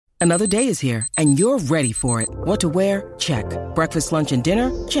Another day is here, and you're ready for it. What to wear? Check. Breakfast, lunch, and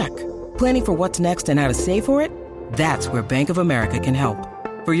dinner? Check. Planning for what's next and how to save for it? That's where Bank of America can help.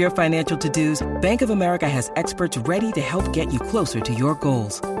 For your financial to-dos, Bank of America has experts ready to help get you closer to your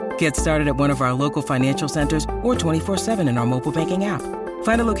goals. Get started at one of our local financial centers or 24/7 in our mobile banking app.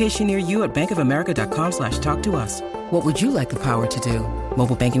 Find a location near you at bankofamerica.com/talktous. What would you like the power to do?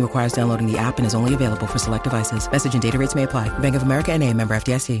 Mobile banking requires downloading the app and is only available for select devices. Message and data rates may apply. Bank of America N.A., member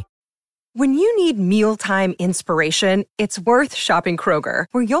FDIC. When you need mealtime inspiration, it's worth shopping Kroger,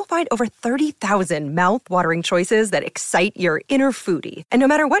 where you'll find over 30,000 mouth-watering choices that excite your inner foodie. And no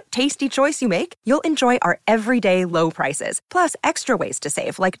matter what tasty choice you make, you'll enjoy our everyday low prices, plus extra ways to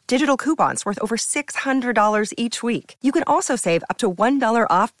save, like digital coupons worth over $600 each week. You can also save up to $1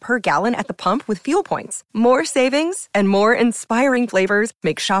 off per gallon at the pump with fuel points. More savings and more inspiring flavors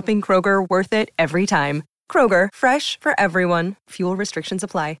make shopping Kroger worth it every time. Kroger, fresh for everyone. Fuel restrictions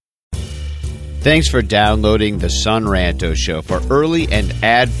apply. Thanks for downloading the Son Ranto Show. For early and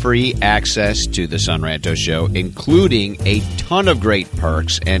ad-free access to the Son Ranto Show, including a ton of great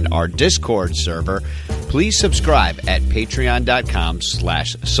perks and our Discord server, please subscribe at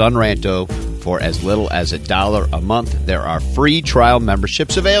patreon.com/sunranto for as little as $1 a month. There are free trial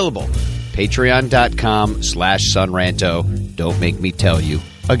memberships available. Patreon.com/sunranto. Don't make me tell you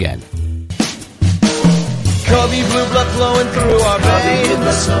again. Cubby blue blood flowing through our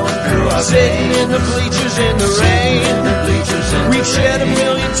veins. Sitting in the bleachers in the rain. We've shed a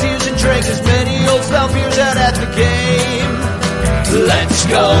million tears and drank as many old style beers out at the game. Let's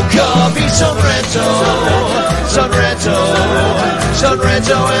go, Cubby, Sunranto. Sunranto.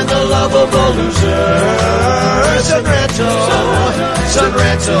 Sunranto and the lovable loser. Sunranto.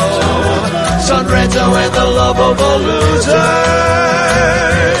 Sunranto. Sunranto and the lovable losers.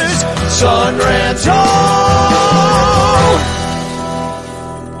 Sunranto.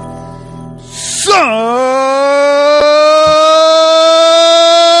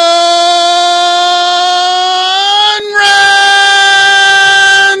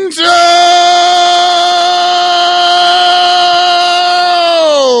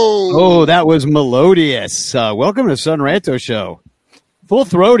 Oh, that was melodious. Welcome to Son Ranto Show.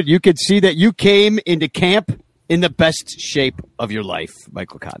 Full-throated. You could see that you came into camp in the best shape of your life,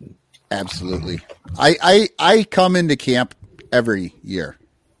 Michael Cotton. Absolutely. I come into camp every year.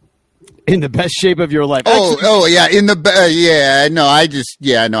 In the best shape of your life. Yeah. I just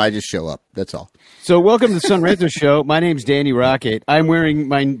show up. That's all. So welcome to the Son Ranto Show. My name's Danny Rocket. I'm wearing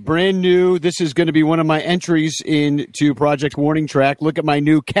my brand new, this is going to be one of my entries into Project Warning Track. Look at my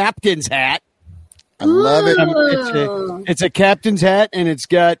new captain's hat. I love it. It's a captain's hat, and it's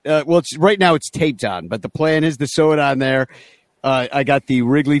got, right now it's taped on, but the plan is to sew it on there. I got the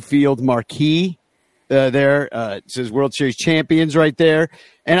Wrigley Field marquee there. It says World Series champions right there.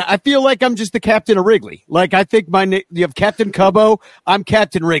 And I feel like I'm just the captain of Wrigley. Like, I think you have Captain Cubbo. I'm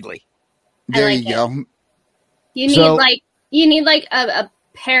Captain Wrigley. There you go. You need a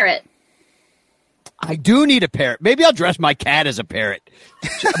parrot. I do need a parrot. Maybe I'll dress my cat as a parrot.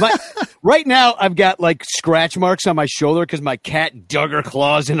 Right now, I've got like scratch marks on my shoulder because my cat dug her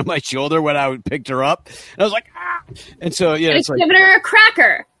claws into my shoulder when I picked her up. And I was like, ah. And so, yeah. It's giving her a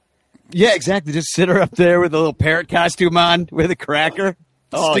cracker. Yeah, exactly. Just sit her up there with a little parrot costume on with a cracker.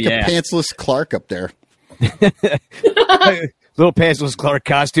 Stick a pantsless Clark up there. Little pantsless Clark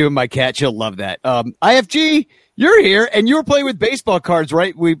costume. My cat, she'll love that. IFG, you're here, and you were playing with baseball cards,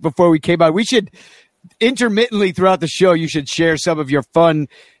 right? Before we came out. We should intermittently throughout the show, you should share some of your fun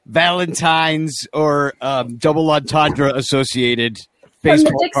Valentine's or double entendre associated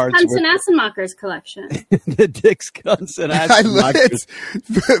baseball cards. From the Dix Kunsen collection. The Dix Kunsen I love it.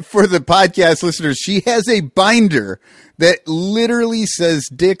 For the podcast listeners, she has a binder that literally says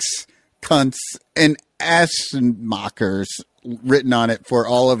Dix Kunts and Assenmachers written on it for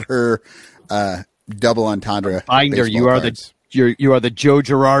all of her double entendre binder. You are cards. You are the Joe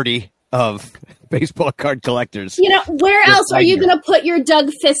Girardi of baseball card collectors. You know, where else are you going to put your Doug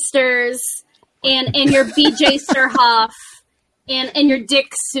Fisters and your BJ Surhoff and your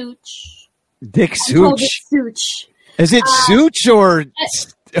Dick Such? Dick Such? Is it Such or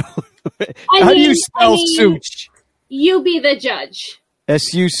how do you spell Such? You be the judge.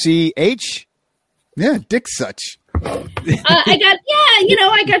 SUCH? Yeah, Dick Such. I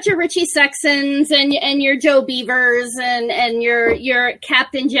got your Richie Sextons and your Joe Beavers and your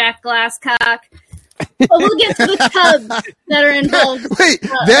Captain Jack Glasscock. But we'll get to the Cubs that are involved. Wait,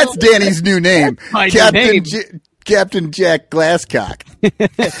 that's Danny's new name. Captain Jack Glasscock.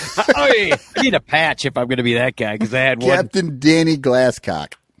 I need a patch if I'm going to be that guy because I had one. Captain Danny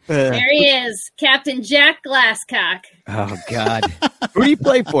Glasscock. There he is, Captain Jack Glasscock. Oh God, who do you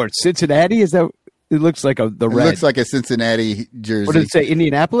play for? Cincinnati? Is that? It looks like the red. It looks like a Cincinnati jersey. What did it say?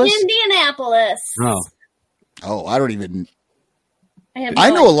 Indianapolis. Indianapolis. Oh, I don't even. I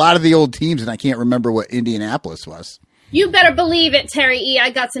know a lot of the old teams, and I can't remember what Indianapolis was. You better believe it, Terry E. I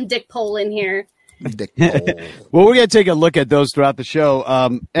got some Dick Pole in here. Dick Pole. Well, we're going to take a look at those throughout the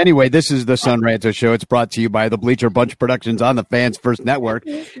show. Anyway, this is the Son Ranto Show. It's brought to you by the Bleacher Bunch Productions on the Fans First Network.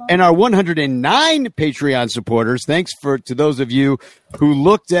 And our 109 Patreon supporters, thanks to those of you who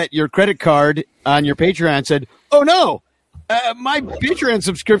looked at your credit card on your Patreon and said, oh, no, my Patreon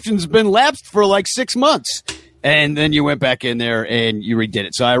subscription's been lapsed for like 6 months. And then you went back in there and you redid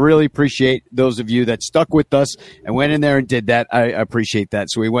it. So I really appreciate those of you that stuck with us and went in there and did that. I appreciate that.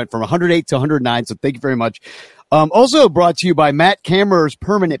 So we went from 108 to 109. So thank you very much. Also brought to you by Matt Kammerer's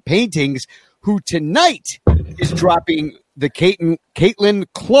Permanent Paintings, who tonight is dropping the Caitlin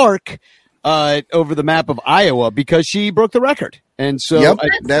Clark over the map of Iowa because she broke the record. And so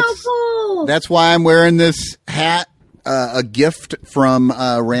that's so cool. That's why I'm wearing this hat. A gift from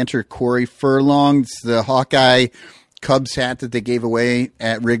rancher Corey Furlong. It's the Hawkeye Cubs hat that they gave away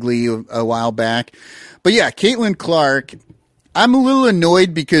at Wrigley a while back. But yeah, Caitlin Clark, I'm a little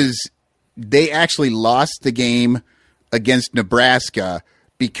annoyed because they actually lost the game against Nebraska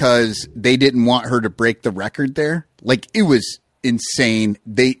because they didn't want her to break the record there. Like, it was insane.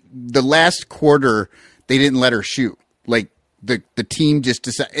 The last quarter, they didn't let her shoot. Like, the team just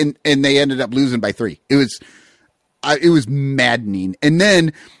decided, and they ended up losing by 3. It was maddening. And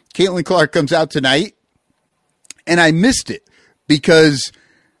then Caitlin Clark comes out tonight, and I missed it because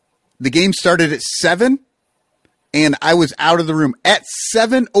the game started at 7, and I was out of the room. At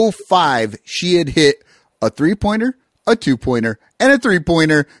 7:05, she had hit a 3-pointer, a 2-pointer, and a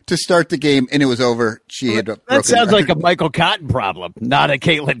 3-pointer to start the game, and it was over. She had broken. That sounds like a Michael Cotton problem, not a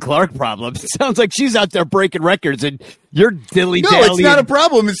Caitlin Clark problem. It sounds like she's out there breaking records, and you're dilly-dally. No, it's not a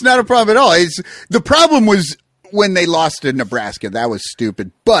problem. It's not a problem at all. The problem was when they lost to Nebraska. That was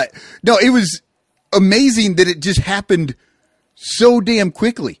stupid. But no, it was amazing that it just happened so damn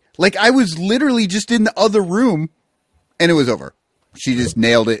quickly. Like, I was literally just in the other room and it was over. She just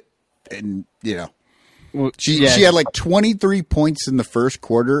nailed it. And, she had like 23 points in the first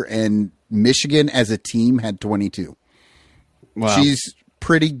quarter, and Michigan as a team had 22. Wow. She's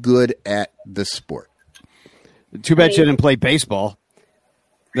pretty good at the sport. Too bad she didn't play baseball.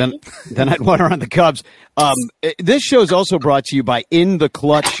 Then I'd want her on the Cubs. This show is also brought to you by In the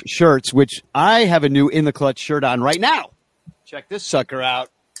Clutch shirts, which I have a new In the Clutch shirt on right now. Check this sucker out.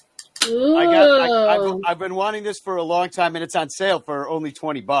 I've been wanting this for a long time, and it's on sale for only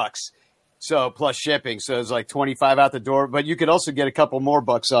 $20. So plus shipping, so it's like 25 out the door. But you could also get a couple more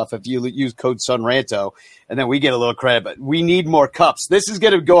bucks off if you use code SUNRANTO, and then we get a little credit. But we need more cups. This is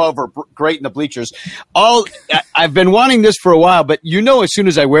going to go over great in the bleachers. I've been wanting this for a while, but as soon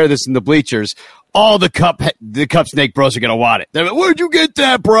as I wear this in the bleachers, all the cup snake bros are going to want it. They're like, "Where'd you get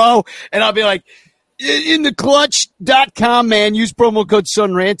that, bro?" And I'll be like, "In the clutch.com, man. Use promo code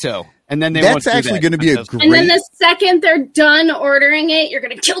SUNRANTO." And then that's actually going to be a great. And then the second they're done ordering it, you're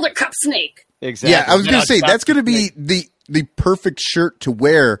going to kill their cup snake. Exactly. Yeah, I was going to say that's going to be the perfect shirt to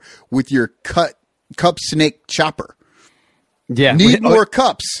wear with your cup snake chopper. Yeah, need more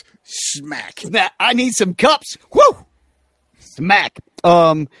cups. Smack. I need some cups. Woo! Smack.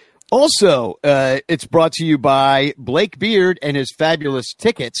 Also, it's brought to you by Blake Beard and his fabulous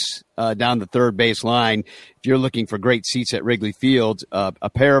tickets down the third base line. If you're looking for great seats at Wrigley Field, a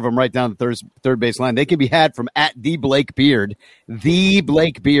pair of them right down the third base line, they can be had from @TheBlakeBeard,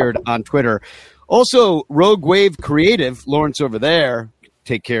 TheBlakeBeard on Twitter. Also, Rogue Wave Creative, Lawrence over there,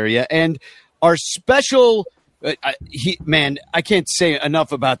 take care of you. And our special, I can't say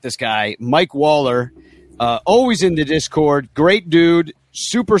enough about this guy, Mike Waller, always in the Discord, great dude.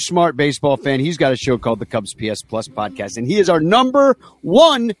 Super smart baseball fan. He's got a show called the Cubs PS Plus podcast, and he is our number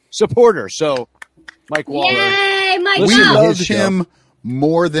 1 supporter. So, Mike Waller. Yay, Mike! We love him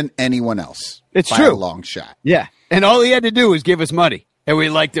more than anyone else. It's by true. A long shot. Yeah. And all he had to do was give us money, and we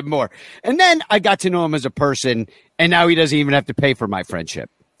liked him more. And then I got to know him as a person, and now he doesn't even have to pay for my friendship.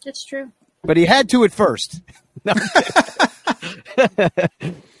 It's true. But he had to at first. Not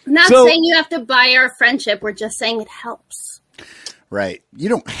saying you have to buy our friendship. We're just saying it helps. Right. You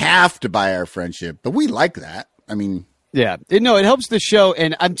don't have to buy our friendship, but we like that. I mean, yeah. It helps the show.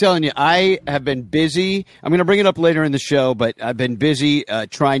 And I'm telling you, I have been busy. I'm going to bring it up later in the show, but I've been busy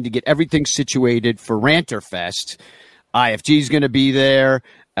trying to get everything situated for Ranterfest. IFG's going to be there.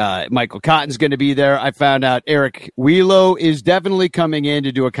 Michael Cotton's going to be there. I found out Eric Wheelo is definitely coming in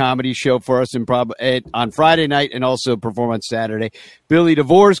to do a comedy show for us on Friday night and also perform on Saturday. Billy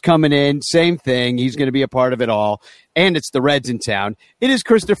DeVore's coming in. Same thing. He's going to be a part of it all. And it's the Reds in town. It is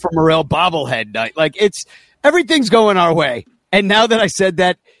Christopher Morel bobblehead night. Like, everything's going our way. And now that I said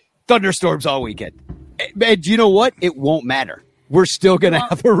that, thunderstorms all weekend. And you know what? It won't matter. We're still going to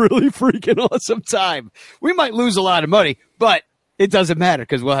have a really freaking awesome time. We might lose a lot of money, but it doesn't matter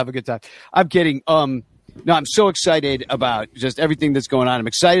because we'll have a good time. I'm kidding. No, I'm so excited about just everything that's going on. I'm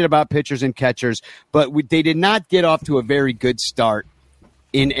excited about pitchers and catchers, but they did not get off to a very good start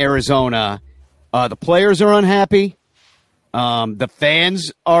in Arizona. The players are unhappy. The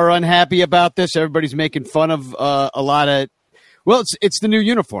fans are unhappy about this. Everybody's making fun of a lot of. Well, it's the new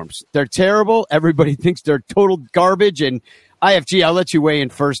uniforms. They're terrible. Everybody thinks they're total garbage. And IFG, I'll let you weigh in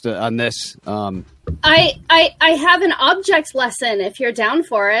first on this. I have an object lesson if you're down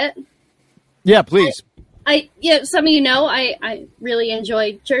for it. Yeah, please. Some of you know I really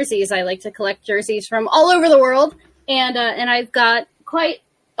enjoy jerseys. I like to collect jerseys from all over the world, and I've got quite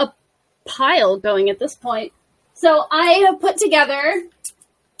a pile going at this point. So I have put together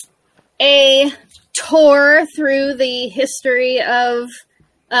a tour through the history of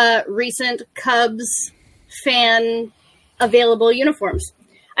recent Cubs fan available uniforms.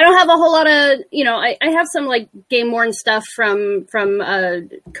 I don't have a whole lot of, I have some like game worn stuff from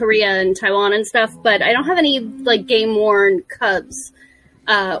Korea and Taiwan and stuff, but I don't have any like game worn Cubs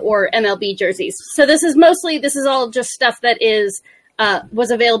or MLB jerseys. So this is all just stuff that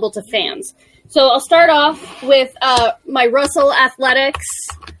was available to fans. So I'll start off with my Russell Athletics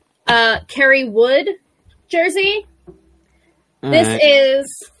Kerry Wood jersey. All this right.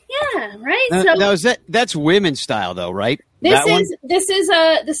 is right. Now that's women's style though, right? This is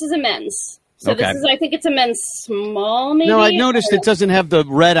a men's. So Okay. I think it's a men's small. Maybe. No, I noticed it doesn't have the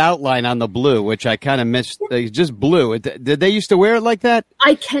red outline on the blue, which I kind of missed. It's just blue. Did they used to wear it like that?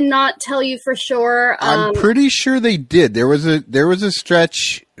 I cannot tell you for sure. I'm pretty sure they did. There was a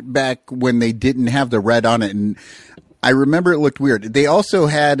stretch back when they didn't have the red on it, and I remember it looked weird. They also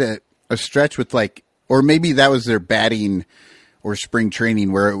had a stretch with or maybe that was their batting or spring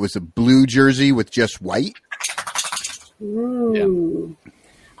training where it was a blue jersey with just white. Ooh.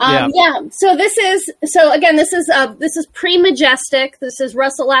 Yeah. So this is pre-Majestic. This is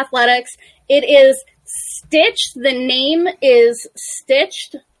Russell Athletics. It is stitched. The name is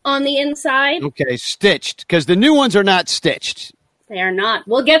stitched on the inside. Okay, stitched, because the new ones are not stitched. They are not.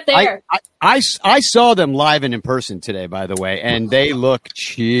 We'll get there. I saw them live and in person today, by the way, and they look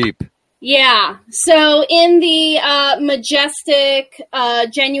cheap. Yeah. So in the Majestic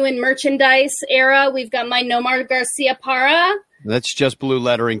genuine merchandise era, we've got my Nomar Garcia Parra. That's just blue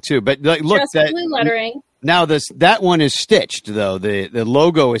lettering too. But look, just blue lettering. Now that one is stitched though. The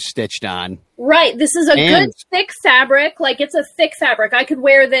logo is stitched on. Right. This is a good thick fabric. Like, it's a thick fabric. I could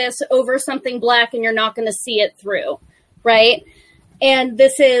wear this over something black and you're not going to see it through. Right. And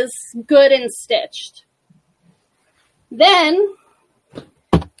this is good and stitched. Then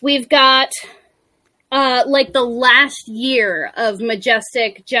we've got the last year of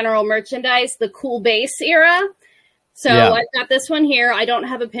Majestic general merchandise, the Cool Base era. So yeah. I've got this one here. I don't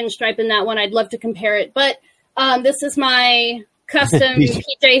have a pinstripe in that one. I'd love to compare it. But this is my custom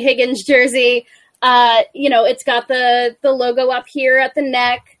PJ Higgins jersey. It's got the logo up here at the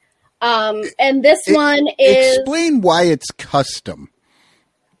neck. And this one is... Explain why it's custom.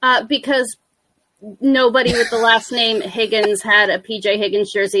 Because nobody with the last name Higgins had a PJ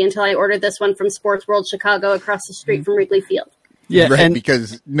Higgins jersey until I ordered this one from Sports World Chicago across the street from Wrigley Field. Yeah, right,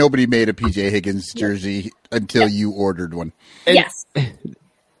 because nobody made a PJ Higgins jersey until you ordered one. Yes.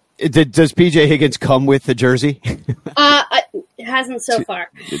 Does PJ Higgins come with the jersey? It hasn't so far.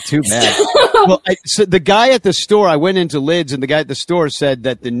 Too bad. Well, so the guy at the store, I went into Lids, and the guy at the store said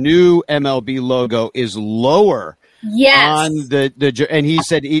that the new MLB logo is lower. Yes. On the and he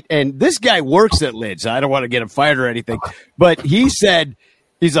said, and this guy works at Lids. I don't want to get him fired or anything, but he said,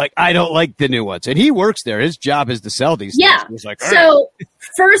 he's like, I don't like the new ones, and he works there. His job is to sell these. Yeah. He's like, so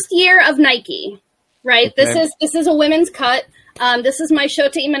first year of Nike, right? Okay. This is a women's cut. This is my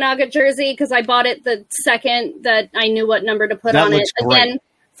Shota Imanaga jersey because I bought it the second that I knew what number to put on it. Great. Again,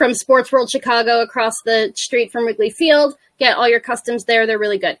 from Sports World Chicago across the street from Wrigley Field. Get all your customs there. They're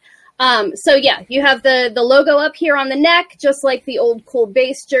really good. So yeah, you have the logo up here on the neck, just like the old Cool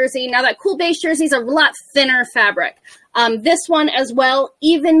Base jersey. Now that Cool Base jersey is a lot thinner fabric. This one as well,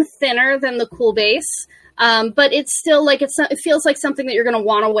 even thinner than the Cool Base. But it's still it feels like something that you're going to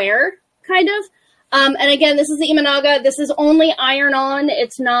want to wear, kind of. And again, this is the Imanaga. This is only iron on.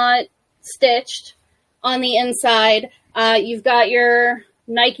 It's not stitched. on the inside. You've got your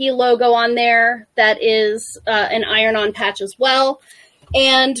Nike logo on there that is an iron-on patch as well.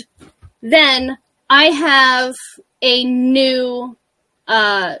 And then I have a new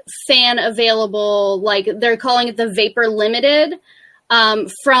fan available, like they're calling it the Vapor Limited,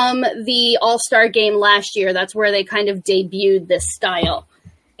 from the All-Star game last year. That's where they kind of debuted this style.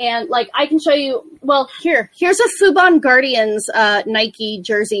 And like I can show you, well, here's a Fubon Guardians Nike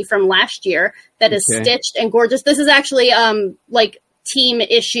jersey from last year that is stitched and gorgeous. This is actually like team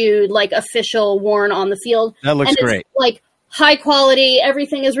issued, like official worn on the field. That looks great. Like high quality,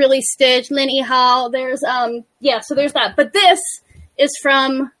 everything is really stitched. Linny Howe, there's so there's that. But this is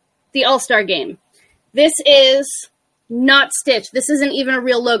from the All-Star game. This is not stitched. This isn't even a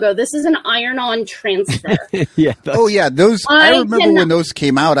real logo. This is an iron-on transfer. Those. I remember when those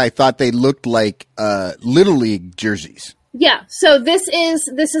came out. I thought they looked like Little League jerseys. Yeah. So this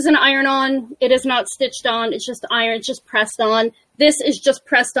is an iron-on. It is not stitched on. It's just iron. It's just pressed on. This is just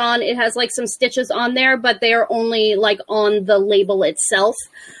pressed on. It has like some stitches on there, but they are only like on the label itself.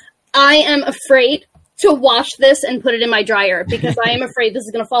 I am afraid to wash this and put it in my dryer because I am afraid this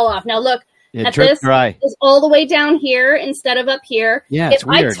is going to fall off. Now look. This dry. Is all the way down here instead of up here. Yeah, it's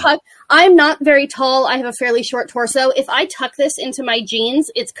weird. I'm not very tall. I have a fairly short torso. If I tuck this into my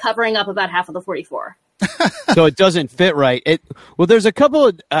jeans, it's covering up about half of the 44. So it doesn't fit right. Well, there's a couple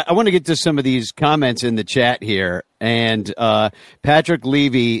of. I want to get to some of these comments in the chat here. And Patrick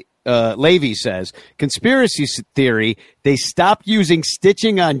Levy says, conspiracy theory, they stopped using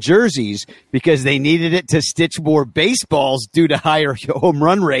stitching on jerseys because they needed it to stitch more baseballs due to higher home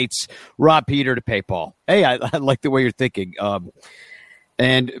run rates. Rob Peter to pay Paul. Hey, I like the way you're thinking.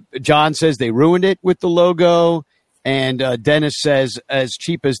 And John says they ruined it with the logo. And Dennis says, as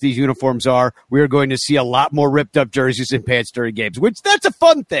cheap as these uniforms are, we're going to see a lot more ripped up jerseys and pants during games, which that's a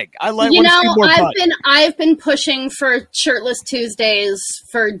fun thing. I like. I've been pushing for shirtless Tuesdays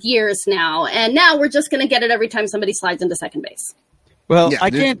for years now, and now we're just going to get it every time somebody slides into second base. Well,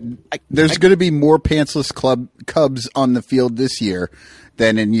 There's going to be more pantsless Cubs on the field this year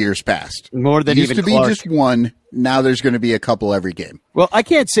than in years past. More than used even to Clark. be just one. Now there's going to be a couple every game. Well, I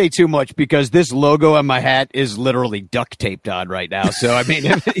can't say too much because this logo on my hat is literally duct taped on right now. So, I mean,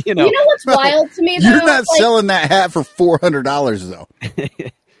 You know what's wild to me, though? You're not selling that hat for $400, though.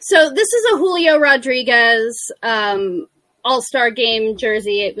 So this is a Julio Rodriguez All-Star Game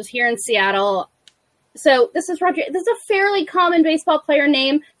jersey. It was here in Seattle. So this is Rodriguez. This is a fairly common baseball player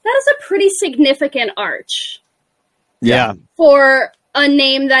name. That is a pretty significant arch. Yeah. For a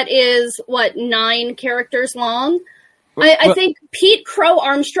name that is, 9 characters long? I think Pete Crow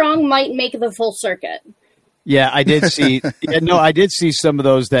Armstrong might make the full circuit. Yeah, I did see. I did see some of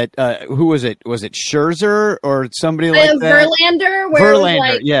those that. Who was it? Was it Scherzer or somebody like that? Verlander.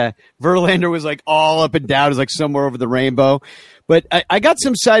 Verlander was like all up and down. It was like somewhere over the rainbow. But I got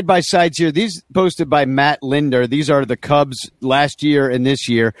some side by sides here. These posted by Matt Linder. These are the Cubs last year and this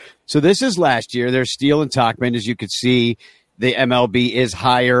year. So this is last year. They're Steele and Tachman, as you could see. The MLB is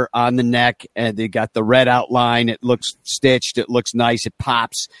higher on the neck, and they got the red outline. It looks stitched. It looks nice. It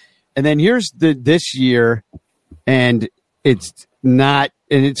pops. And then here's this year, and it's not,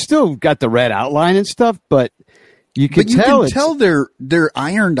 and it's still got the red outline and stuff, but you can tell they're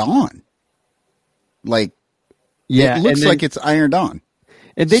ironed on. Like, it looks like it's ironed on.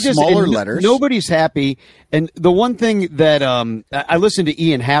 And they just smaller letters. Nobody's happy. And the one thing that I listened to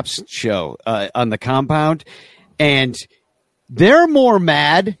Ian Happ's show on the Compound, and they're more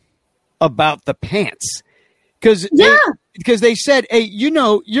mad about the pants because they said, hey,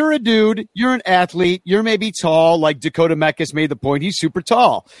 you're a dude, you're an athlete, you're maybe tall. Like Dakota Meckes made the point, he's super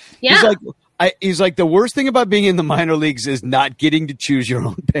tall. Yeah. He's like the worst thing about being in the minor leagues is not getting to choose your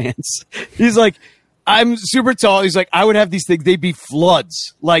own pants. He's like, I'm super tall. He's like, I would have these things. They'd be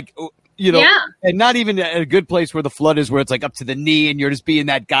floods. Like, and not even a good place where the flood is, where it's like up to the knee and you're just being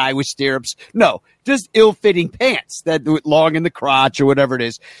that guy with stirrups. No, just ill-fitting pants that long in the crotch or whatever it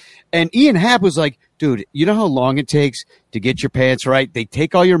is. And Ian Happ was like, dude, you know how long it takes to get your pants right? They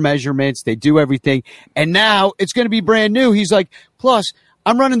take all your measurements. They do everything. And now it's going to be brand new. He's like, plus,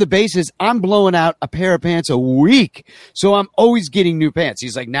 I'm running the bases. I'm blowing out a pair of pants a week. So I'm always getting new pants.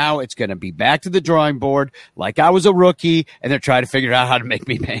 He's like, now it's going to be back to the drawing board like I was a rookie, and they're trying to figure out how to make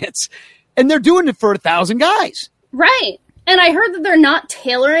me pants. And they're doing it for 1,000 guys. Right. And I heard that they're not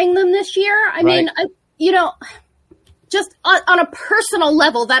tailoring them this year. I mean, just on a personal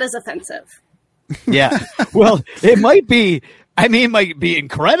level, that is offensive. Yeah. Well, it might be. I mean, it might be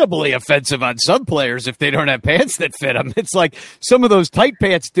incredibly offensive on some players if they don't have pants that fit them. It's like some of those tight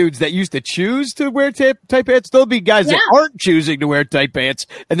pants dudes that used to choose to wear tight pants. There'll be guys that aren't choosing to wear tight pants,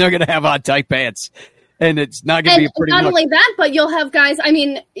 and they're going to have on tight pants. and it's not going to be a pretty not look. only that, but you'll have guys. I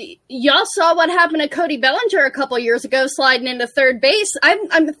mean, y'all saw what happened to Cody Bellinger a couple years ago, sliding into third base.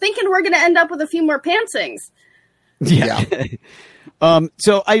 I'm thinking we're going to end up with a few more pantsings. Yeah.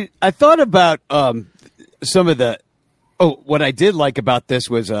 So I thought about some of the. Oh, what I did like about this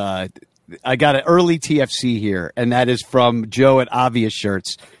was I got an early TFC here, and that is from Joe at Obvious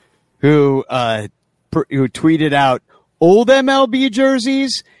Shirts, who tweeted out old MLB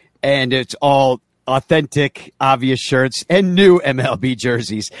jerseys, and it's all authentic Obvious Shirts and new MLB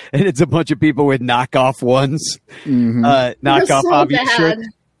jerseys, and it's a bunch of people with knockoff ones, knockoff so Obvious bad. Shirts.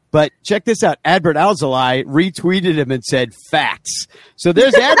 But check this out. Adbert Alzolai retweeted him and said, facts. So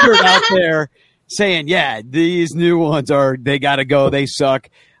there's Adbert out there saying, yeah, these new ones they got to go. They suck.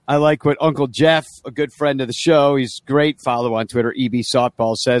 I like what Uncle Jeff, a good friend of the show, he's great, follow on Twitter, EB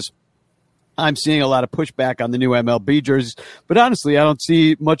Softball, says, I'm seeing a lot of pushback on the new MLB jerseys, but honestly, I don't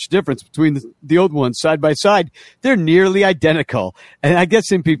see much difference between the old ones side by side. They're nearly identical. And I guess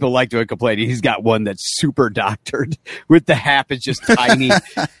some people like to complain. He's got one that's super doctored with the hap is just tiny.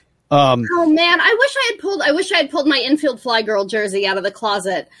 Oh man, I wish I had pulled my infield fly girl jersey out of the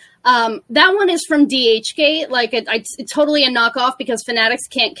closet. That one is from DHgate. Like it's totally a knockoff because Fanatics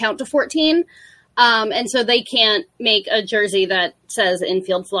can't count to 14. And so they can't make a jersey that says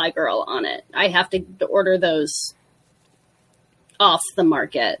infield fly girl on it. I have to order those off the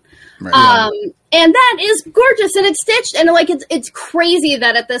market. Right. And that is gorgeous, and it's stitched, and like it's crazy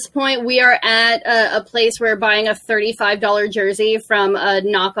that at this point we are at a place where buying a $35 jersey from a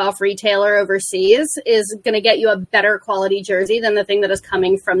knockoff retailer overseas is going to get you a better quality jersey than the thing that is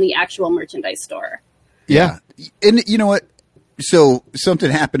coming from the actual merchandise store. Yeah. And you know what? So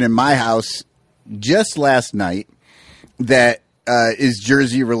something happened in my house just last night that is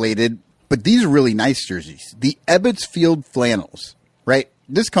jersey related, but these are really nice jerseys. The Ebbets Field flannels, right?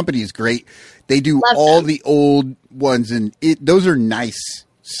 This company is great. They do Love all them. the old ones, and those are nice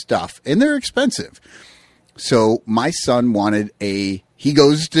stuff, and they're expensive. So my son he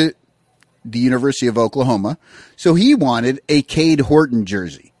goes to the University of Oklahoma, so he wanted a Cade Horton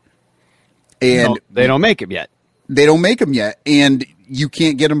jersey. And they don't make them yet. They don't make them yet, and you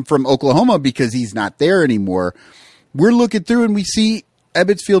can't get them from Oklahoma because he's not there anymore. We're looking through, and we see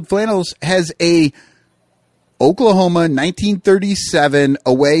Ebbets Field Flannels has a Oklahoma 1937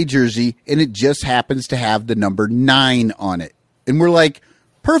 away jersey, and it just happens to have the number 9 on it. And we're like,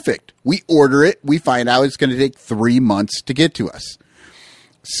 perfect. We order it. We find out it's going to take 3 months to get to us.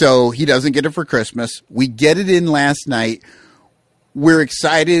 So he doesn't get it for Christmas. We get it in last night. We're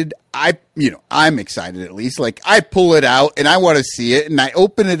excited. I'm excited at least. Like I pull it out and I want to see it, and I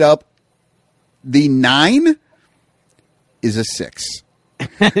open it up. The 9 is a 6.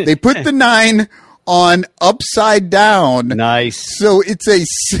 They put the 9 on upside down. Nice. So it's a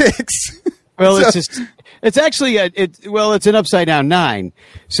 6. Well, it's actually it's an upside down 9.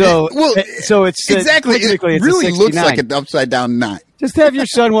 So it's exactly. It it's really looks like an upside down 9. Just have your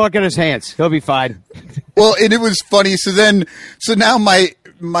son walk on his hands. He'll be fine. Well, and it was funny. So now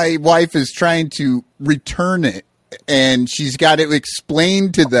my wife is trying to return it, and she's got to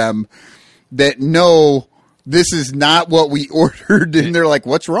explain to them that no, this is not what we ordered, and they're like,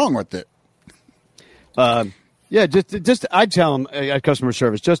 "What's wrong with it?" Yeah, just I tell him at customer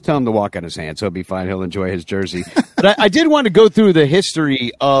service, just tell him to walk on his hands. He'll be fine. He'll enjoy his jersey. But I did want to go through the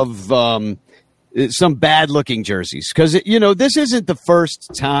history of some bad-looking jerseys because this isn't the first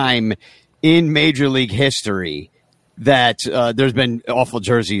time in Major League history that there's been awful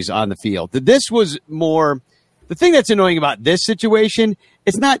jerseys on the field. This was more the thing that's annoying about this situation.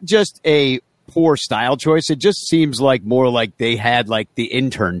 It's not just a poor style choice. It just seems like more like they had like the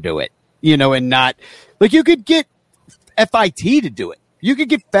intern do it, and not like you could get FIT to do it. You could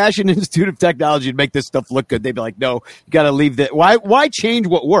get Fashion Institute of Technology to make this stuff look good. They'd be like, no, you got to leave that. Why change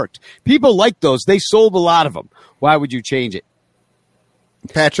what worked? People like those. They sold a lot of them. Why would you change it?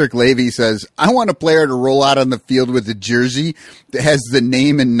 Patrick Levy says, I want a player to roll out on the field with a jersey that has the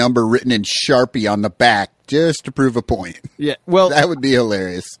name and number written in Sharpie on the back just to prove a point. Yeah, well, that would be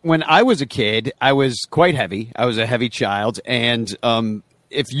hilarious. When I was a kid, I was quite heavy. I was a heavy child. And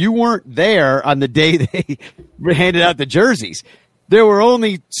if you weren't there on the day they handed out the jerseys, there were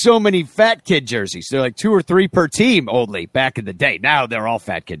only so many fat kid jerseys. They're like 2 or 3 per team only back in the day. Now they're all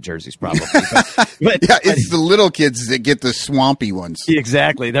fat kid jerseys probably. But yeah, it's the little kids that get the swampy ones.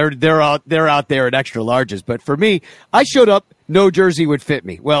 Exactly. They're out there at extra larges. But for me, I showed up, no jersey would fit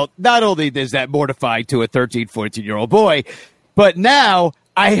me. Well, not only is that mortifying to a 13, 14-year-old boy, but now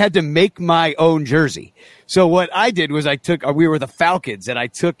I had to make my own jersey. So what I did was we were the Falcons, and I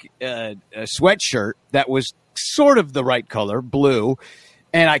took a sweatshirt that was sort of the right color, blue,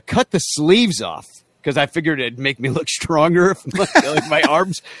 and I cut the sleeves off because I figured it'd make me look stronger if my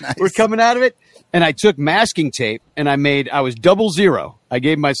arms were coming out of it. And I took masking tape and I was 00. I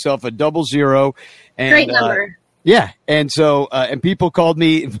gave myself a 00. And, Great number. Yeah. And so, and people called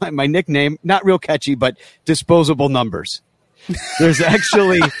me my nickname, not real catchy, but disposable numbers. There's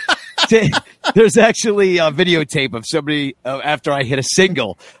actually a videotape of somebody after I hit a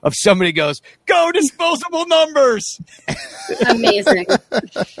single of somebody goes, "Go disposable numbers." Amazing.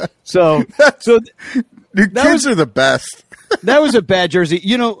 So kids are the best. That was a bad jersey.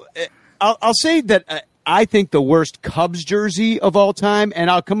 You know, I'll say that I think the worst Cubs jersey of all time,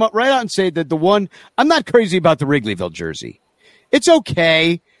 and I'll come up right out and say that the one I'm not crazy about the Wrigleyville jersey. It's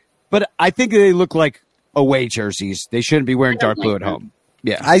okay, but I think they look like away jerseys. They shouldn't be wearing dark blue at home.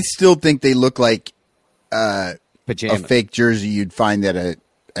 Yeah, I still think they look like pajamas. A fake jersey you'd find at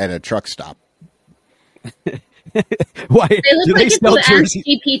a truck stop. Why? They look do like they if you sell asked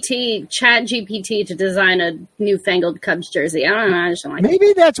Chat GPT to design a newfangled Cubs jersey. I don't know. I just don't like it.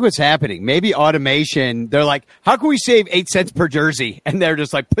 Maybe that's what's happening. Maybe automation. They're like, how can we save 8 cents per jersey? And they're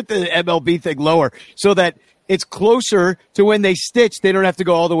just like, put the MLB thing lower so that it's closer to when they stitch. They don't have to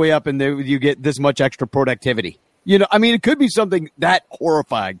go all the way up, and you get this much extra productivity. You know, I mean, it could be something that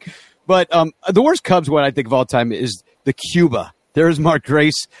horrifying. But the worst Cubs one I think of all time is the Cuba. There's Mark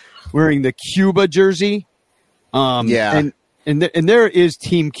Grace wearing the Cuba jersey. And there is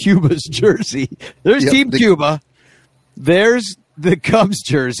Team Cuba's jersey. There's Team Cuba. There's the Cubs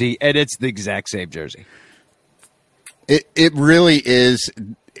jersey, and it's the exact same jersey. It really is.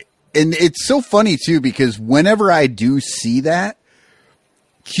 And it's so funny, too, because whenever I do see that,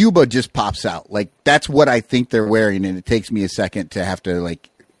 Cuba just pops out. Like, that's what I think they're wearing, and it takes me a second to have to, like,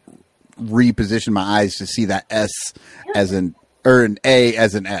 reposition my eyes to see that S as an A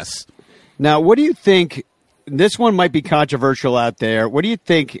as an S. Now, what do you think? This one might be controversial out there. What do you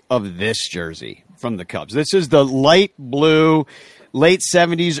think of this jersey from the Cubs? This is the light blue, late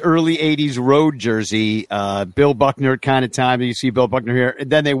 70s, early 80s road jersey. Bill Buckner kind of time. You see Bill Buckner here. And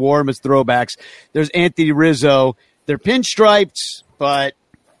then they wore them as throwbacks. There's Anthony Rizzo. They're pinstripes, but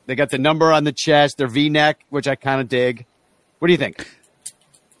they got the number on the chest. They're V-neck, which I kind of dig. What do you think?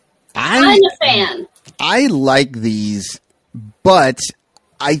 I'm a fan. I like these, but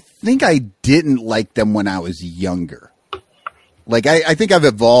I think I didn't like them when I was younger. Like, I think I've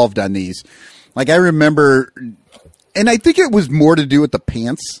evolved on these. Like, I remember, and I think it was more to do with the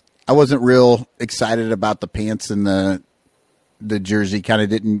pants. I wasn't real excited about the pants, and the jersey kind of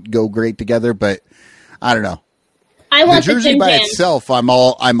didn't go great together, but I don't know. I want the jersey Jim by Jams. itself, I'm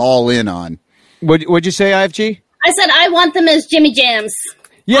all in on. What'd you say, IFG? I said I want them as Jimmy Jams.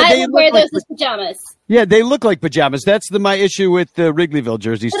 Yeah, I they would wear look those as pajamas. Yeah, they look like pajamas. That's my issue with the Wrigleyville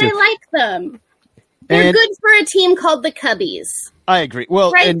jerseys, But too. I like them. They're good for a team called the Cubbies. I agree.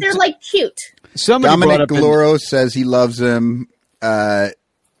 Well, Right? and They're like cute. somebody brought Dominic up Galoro says he loves him.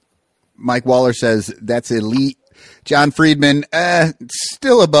 Mike Waller says that's elite. John Friedman,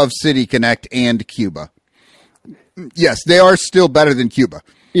 still above City Connect and Cuba. Yes, they are still better than Cuba.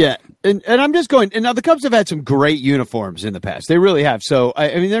 Yeah, and I'm just going. And now the Cubs have had some great uniforms in the past. They really have. So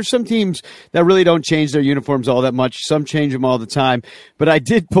I mean, there's some teams that really don't change their uniforms all that much. Some change them all the time. But I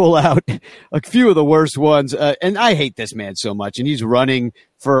did pull out a few of the worst ones. And I hate this man so much. And he's running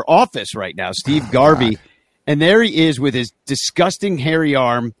for office right now, Steve Garvey. God. And there he is with his disgusting hairy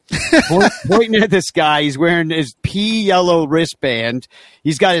arm pointing at the sky. He's wearing his pea yellow wristband.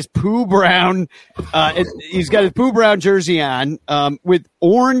 He's got his poo brown. He's got his poo brown jersey on with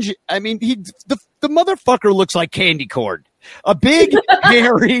orange. I mean, the motherfucker looks like candy corn, a big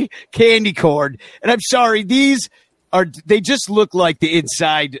hairy candy corn. And I'm sorry, they just look like the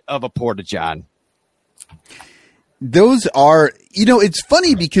inside of a Porta-John. Those are, it's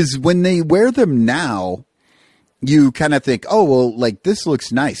funny because when they wear them now, you kind of think, oh, well, like this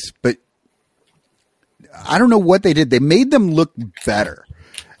looks nice, but I don't know what they did. They made them look better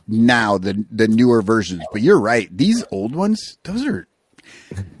now, the newer versions. But you're right. These old ones, those are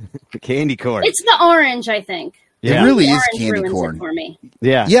the candy corn. It's the orange, I think. Yeah. It really is Orange candy ruins corn it for me.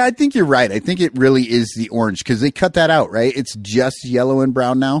 Yeah. Yeah, I think you're right. I think it really is the orange because they cut that out, right? It's just yellow and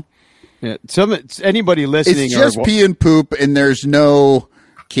brown now. Yeah. Anybody listening, it's just pee and poop, and there's no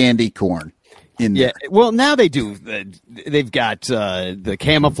candy corn. Yeah, well, now they do. They've got the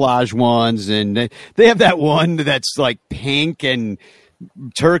camouflage ones, and they have that one that's like pink and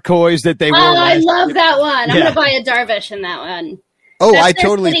turquoise that they wore. Oh, I love that one. I'm Yeah. going to buy a Darvish in that one. Oh, That's I their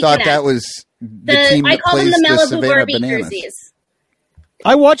totally City thought Connect. that was the team I that call them plays the the Malibu Savannah Barbie Bananas. jerseys.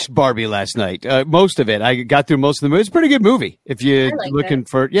 I watched Barbie last night, most of it. I got through most of the movie. It's a pretty good movie. If you're looking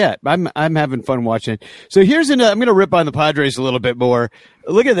for, I'm having fun watching it. So here's I'm going to rip on the Padres a little bit more.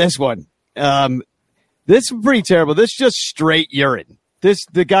 Look at this one. This is pretty terrible. This is just straight urine.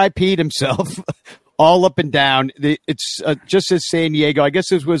 The guy peed himself all up and down. It's just says San Diego. I guess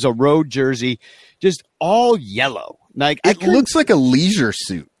this was a road jersey, just all yellow. Like it looks like a leisure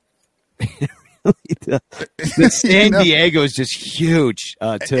suit. The San Diego is just huge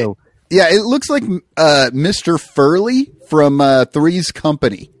too. Yeah, it looks like Mr. Furley from Three's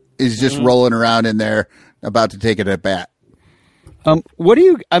Company is just rolling around in there, about to take it at bat.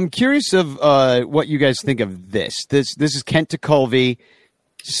 I'm curious of what you guys think of this. This is Kent TeCulvey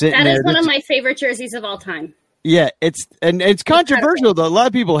sitting That there. is one of my favorite jerseys of all time. Yeah, it's controversial though. A lot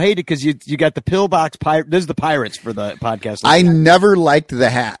of people hate it because you got the pillbox pirate. This is the Pirates for the podcast. I never liked the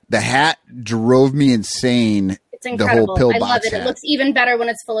hat. The hat drove me insane. It's incredible. The whole I pillbox love it. hat. It looks even better when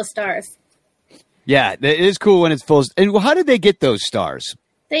it's full of stars. Yeah, it is cool when it's full. And how did they get those stars?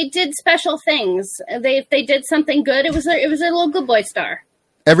 They did special things. If they did something good, it was a little good boy star.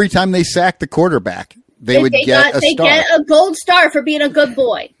 Every time they sacked the quarterback, they would get a star. They get a gold star for being a good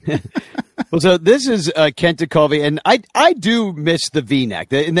boy. Well, so this is Kent TeCulvey, and I do miss the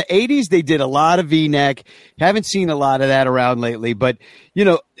V-neck. In the 80s, they did a lot of V-neck. Haven't seen a lot of that around lately. But, you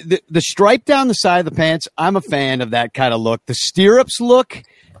know, the stripe down the side of the pants, I'm a fan of that kind of look. The stirrups look,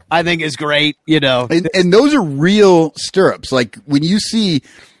 I think, is great, you know. And those are real stirrups. Like, when you see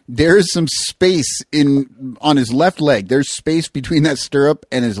there's some space on his left leg, there's space between that stirrup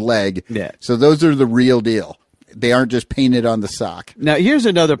and his leg. Yeah. So those are the real deal. They aren't just painted on the sock. Now, here's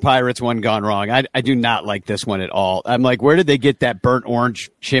another Pirates one gone wrong. I do not like this one at all. I'm like, where did they get that burnt orange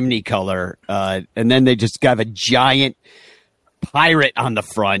chimney color? And then they just got a giant pirate on the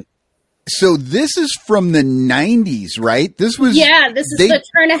front. So this is from the 90s, right? This is the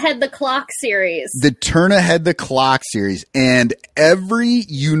Turn Ahead the Clock series. The Turn Ahead the Clock series. And every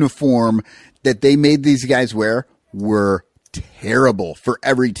uniform that they made these guys wear were terrible for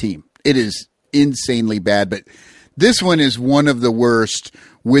every team. It is insanely bad, but this one is one of the worst,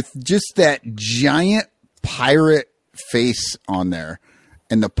 with just that giant pirate face on there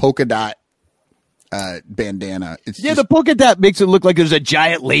and the polka dot bandana. The polka dot makes it look like there's a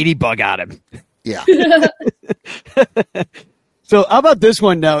giant ladybug on him. Yeah. So how about this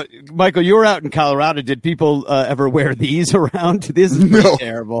one now? Michael, you were out in Colorado. Did people ever wear these around? This is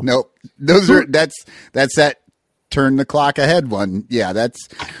terrible. Nope. That's that Turn the Clock Ahead one. Yeah,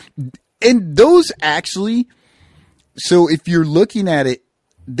 and those actually, so if you're looking at it,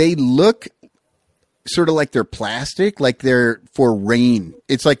 they look sort of like they're plastic, like they're for rain.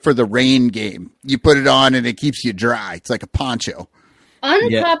 It's like for the rain game. You put it on and it keeps you dry. It's like a poncho.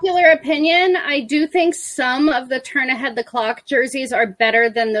 Unpopular opinion, I do think some of the Turn Ahead the Clock jerseys are better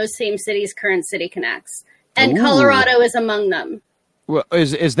than those same cities' current City Connects. And Colorado is among them. Well,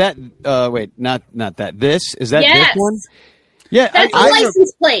 is that, wait, not that. This one? Yeah. That's a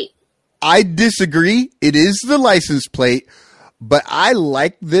license plate. I disagree. It is the license plate, but I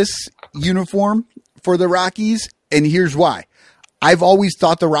like this uniform for the Rockies, and here's why. I've always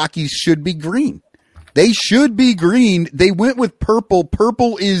thought the Rockies should be green. They should be green. They went with purple.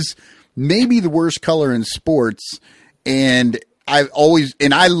 Purple is maybe the worst color in sports, and I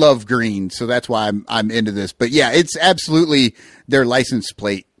love green, so that's why I'm into this. But yeah, it's absolutely their license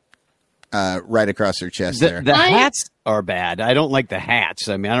plate right across their chest there. The hats are bad. I don't like the hats.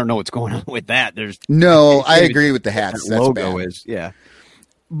 I mean, I don't know what's going on with that. I agree with the hats. That's logo bad. is, yeah.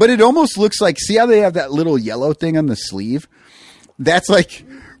 But it almost looks like, see how they have that little yellow thing on the sleeve? That's like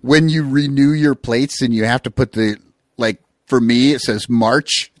when you renew your plates and you have to put for me, it says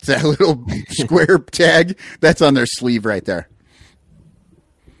March. It's that little square tag that's on their sleeve right there.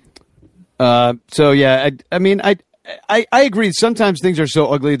 So yeah, I mean, I agree. Sometimes things are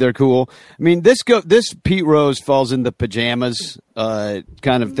so ugly they're cool. I mean, this Pete Rose falls in the pajamas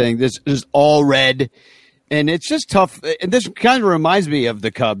kind of thing. This is all red, and it's just tough. And this kind of reminds me of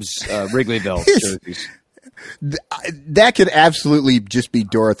the Cubs Wrigleyville jerseys. That could absolutely just be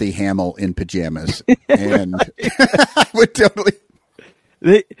Dorothy Hamill in pajamas, and I would totally.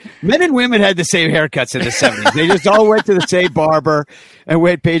 Men and women had the same haircuts in the 70s. They just all went to the same barber and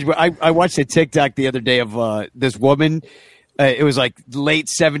went page. I watched a TikTok the other day of this woman. It was like late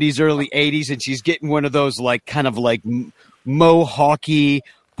 70s, early 80s, and she's getting one of those kind of mohawky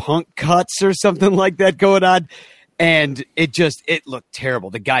punk cuts or something like that going on. And it looked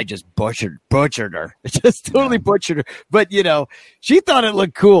terrible. The guy just butchered her. Just totally butchered her. But, she thought it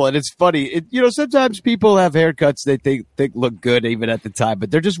looked cool. And it's funny. Sometimes people have haircuts they think look good even at the time,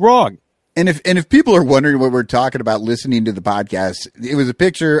 but they're just wrong. And if people are wondering what we're talking about listening to the podcast, it was a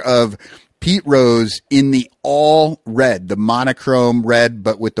picture of Pete Rose in the all red, the monochrome red,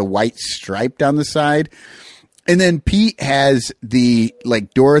 but with the white stripe down the side. And then Pete has the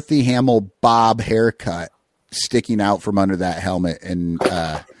like Dorothy Hamill bob haircut sticking out from under that helmet, and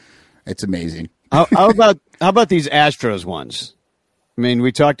it's amazing. How about these Astros ones? I mean,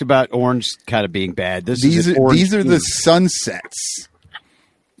 we talked about orange kind of being bad. These are the sunsets.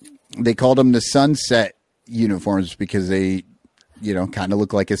 They called them the sunset uniforms because they, kind of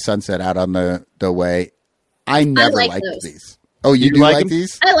look like a sunset out on the way. I never liked these. Oh, you do like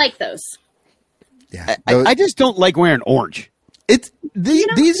these? I like those. Yeah, I just don't like wearing orange.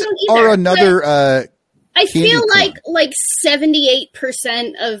 These are another. I feel like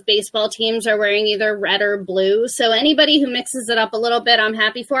 78% of baseball teams are wearing either red or blue. So anybody who mixes it up a little bit, I'm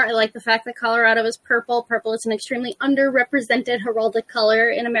happy for. I like the fact that Colorado is purple. Purple is an extremely underrepresented heraldic color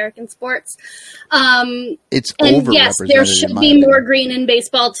in American sports. It's and yes, there should be more green in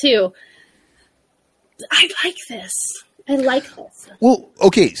baseball too. I like this. Well,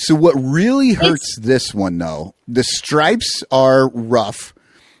 okay. So what really hurts this one though, the stripes are rough.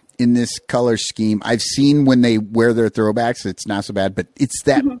 In this color scheme, I've seen when they wear their throwbacks, it's not so bad, but it's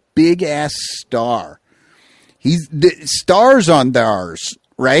that big ass star. He's the stars on theirs,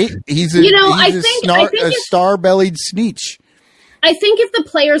 right? He's a star bellied Sneetch. I think if the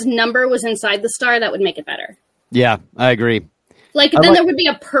player's number was inside the star, that would make it better. Yeah, I agree. Then there would be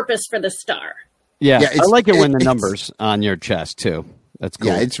a purpose for the star. Yeah, I like it when the number's on your chest too. That's cool.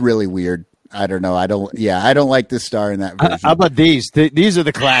 Yeah, it's really weird. I don't know. I don't like this star in that version. How about these? These are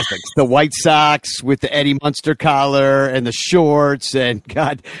the classics. The White Sox with the Eddie Munster collar and the shorts. And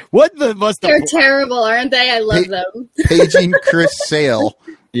God, they're terrible, aren't they? I love them. Paging Chris Sale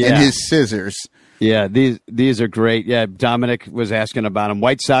and his scissors. Yeah, these are great. Yeah, Dominic was asking about them.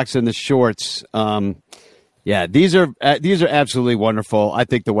 White Sox and the shorts. Yeah, these are absolutely wonderful. I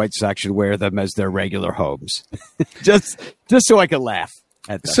think the White Sox should wear them as their regular homes, just so I can laugh.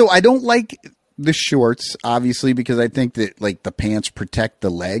 So I don't like the shorts, obviously, because I think that like the pants protect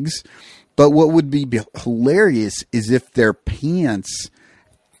the legs. But what would be hilarious is if their pants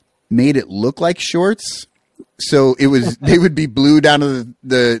made it look like shorts. So they would be blue down to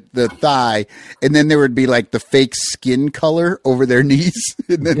the thigh, and then there would be like the fake skin color over their knees,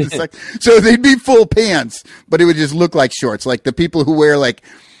 and then so they'd be full pants, but it would just look like shorts, like the people who wear like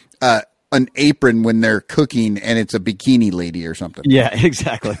an apron when they're cooking and it's a bikini lady or something. Yeah,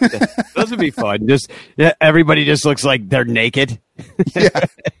 exactly. Those would be fun. Everybody just looks like they're naked. Yeah.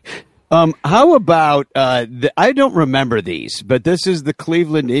 How about I don't remember these, but this is the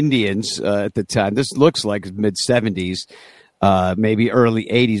Cleveland Indians at the time. This looks like mid 70s, maybe early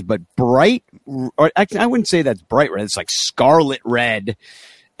 80s, but bright, or actually I wouldn't say that's bright red. It's like scarlet red.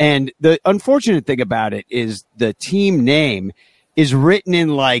 And the unfortunate thing about it is the team name is written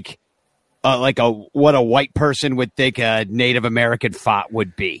in like what a white person would think a Native American font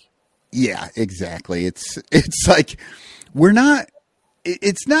would be. Yeah, exactly. It's like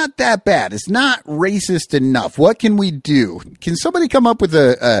it's not that bad. It's not racist enough. What can we do? Can somebody come up with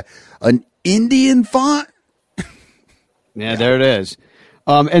an Indian font? Yeah, there it is.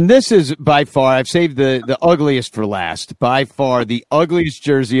 And this is by far, I've saved the ugliest for last. By far the ugliest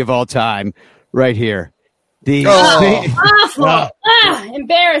jersey of all time right here. Awful.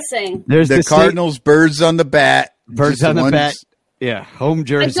 Embarrassing. There's the Cardinals, birds on the bat. Birds on the bat. Yeah, home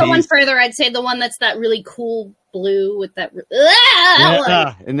jersey. I'd go one further. I'd say the one that's that really cool blue with that.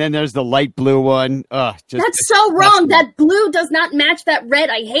 And then there's the light blue one. That's so wrong. That blue does not match that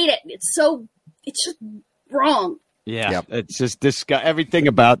red. I hate it. It's just wrong. Yeah, yep. It's just disgusting. Everything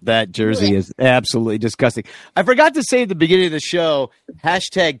about that jersey is absolutely disgusting. I forgot to say at the beginning of the show,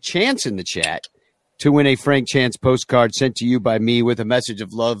 #Chance in the chat to win a Frank Chance postcard sent to you by me with a message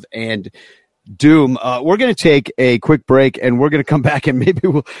of love and doom. We're going to take a quick break, and we're going to come back, and maybe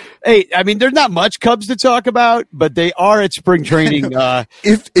we'll. Hey, I mean, there's not much Cubs to talk about, but they are at spring training.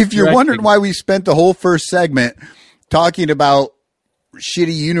 If you're wondering why we spent the whole first segment talking about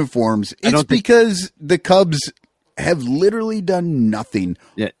shitty uniforms, it's because the Cubs have literally done nothing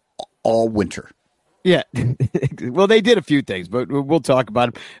all winter. Yeah. Well, they did a few things, but we'll talk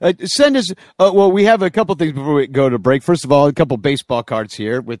about them. Send us. We have a couple things before we go to break. First of all, a couple baseball cards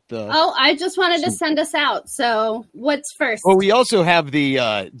here with. I just wanted to send us out. So what's first? Well, we also have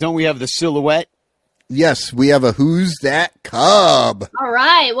the. Don't we have the silhouette? Yes, we have a Who's That Cub? All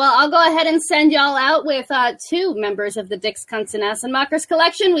right. Well, I'll go ahead and send y'all out with two members of the Dicks, Cunts, and Assenmachers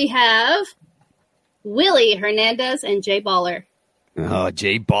collection. We have Willie Hernandez and Jay Baller. Oh,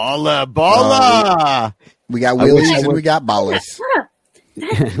 Jay Baller. We got Willies and we got Ballers.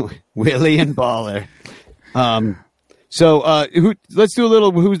 Willie and Baller. Let's do a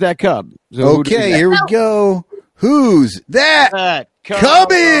little Who's That Cub? So okay, here we go. Who's that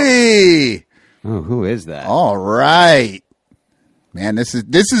Cubby? Oh, who is that? All right, man. This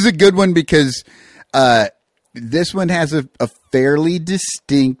is a good one because this one has a fairly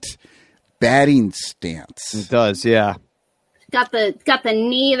distinct batting stance. It does, yeah. Got the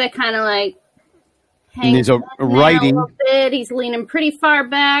knee that kind of like hangs he's a righty. a little bit. He's leaning pretty far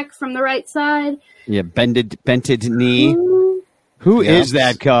back from the right side. Yeah, bented knee. Who is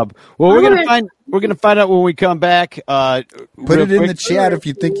that, Cub? Well, we're gonna find out when we come back. Put it in the chat if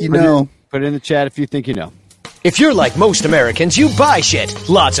you think you know. Put it in the chat if you think you know. If you're like most Americans, you buy shit.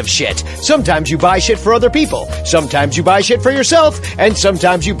 Lots of shit. Sometimes you buy shit for other people. Sometimes you buy shit for yourself. And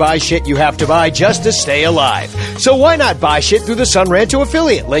sometimes you buy shit you have to buy just to stay alive. So why not buy shit through the Sunranto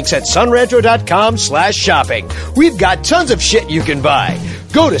affiliate? Links at sunranto.com/shopping. We've got tons of shit you can buy.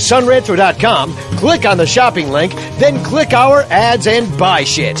 Go to sunranto.com, click on the shopping link, then click our ads and buy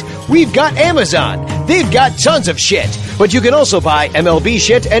shit. We've got Amazon. They've got tons of shit. But you can also buy MLB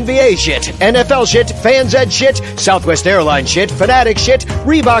shit, NBA shit, NFL shit, Fans Ed shit, Southwest Airlines shit, Fanatic shit,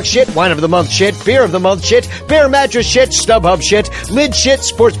 Reebok shit, Wine of the Month shit, Beer of the Month shit, Bear Mattress shit, StubHub shit, Lid shit,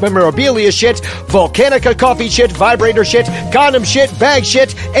 Sports Memorabilia shit, Volcanica coffee shit, Vibrator shit, Condom shit, Bag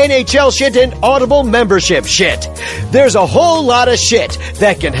shit, NHL shit, and Audible membership shit. There's a whole lot of shit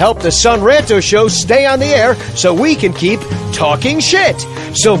that can help the Sunranto show stay on the air so we can keep talking shit.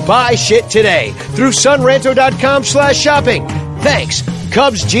 So buy shit today through sunranto.com/shopping. Thanks.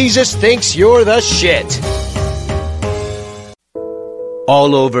 Cubs Jesus thinks you're the shit.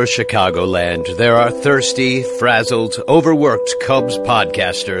 All over Chicagoland, there are thirsty, frazzled, overworked Cubs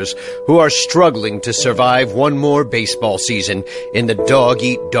podcasters who are struggling to survive one more baseball season in the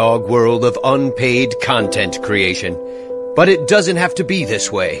dog-eat-dog world of unpaid content creation. But it doesn't have to be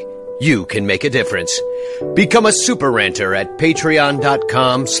this way. You can make a difference. Become a super ranter at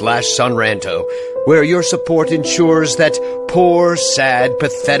patreon.com/sunranto, where your support ensures that poor, sad,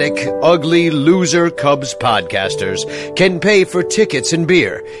 pathetic, ugly, loser Cubs podcasters can pay for tickets and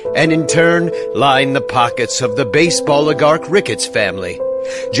beer, and in turn line the pockets of the baseball oligarch Ricketts family.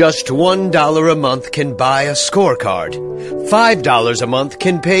 Just $1 a month can buy a scorecard. $5 a month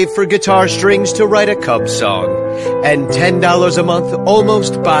can pay for guitar strings to write a Cubs song. And $10 a month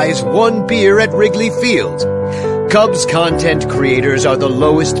almost buys one beer at Wrigley Field. Cubs content creators are the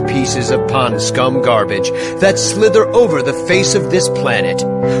lowest pieces of pond scum garbage that slither over the face of this planet.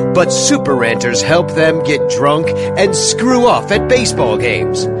 But super ranters help them get drunk and screw off at baseball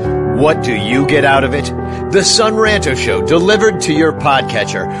games. What do you get out of it? The Sunranto Show delivered to your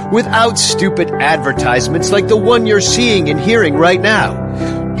podcatcher without stupid advertisements like the one you're seeing and hearing right now.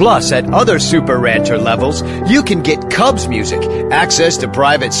 Plus, at other Super Ranter levels, you can get Cubs music, access to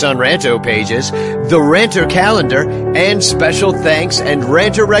private Sunranto pages, the Ranter calendar, and special thanks and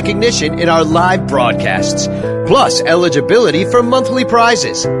Ranter recognition in our live broadcasts. Plus, eligibility for monthly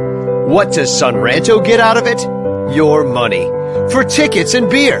prizes. What does Sunranto get out of it? Your money. For tickets and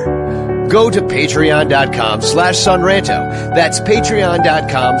beer. Go to patreon.com/sunranto. That's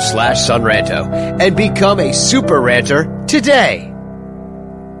patreon.com/sunranto. And become a super ranter today.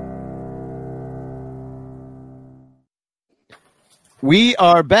 We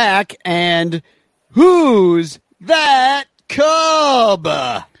are back, and who's that Cub?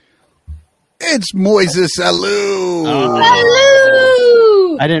 It's Moises Alou.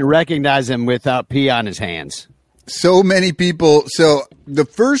 Hello! I didn't recognize him without pee on his hands. So many people. So the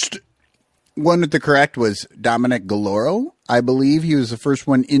first one with the correct was Dominic Galoro. I believe he was the first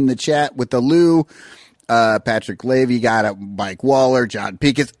one in the chat with Alou. Patrick Levy got it. Mike Waller, John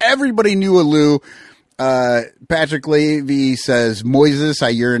Pickens. Everybody knew Alou. Patrick Levy says, Moises, I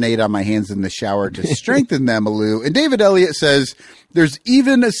urinate on my hands in the shower to strengthen them, Alou. And David Elliott says, there's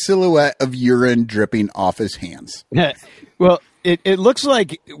even a silhouette of urine dripping off his hands. Well, it looks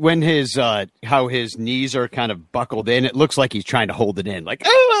like when his how his knees are kind of buckled in, it looks like he's trying to hold it in, like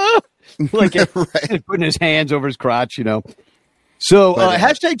right. Putting his hands over his crotch, you know. So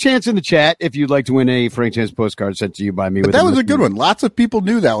hashtag chance in the chat if you'd like to win a Frank Chance postcard sent to you by me. But that was a good one. Lots of people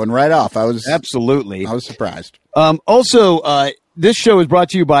knew that one right off. I was surprised. Also, this show is brought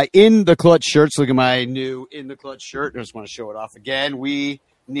to you by In the Clutch shirts. Look at my new In the Clutch shirt. I just want to show it off again. We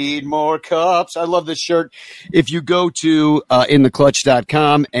need more cups. I love this shirt. If you go to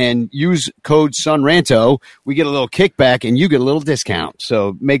intheclutch.com and use code SUNRANTO, we get a little kickback and you get a little discount.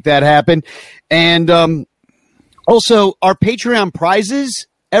 So make that happen. And also, our Patreon prizes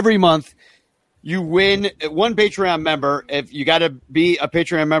every month. You win one Patreon member. If you got to be a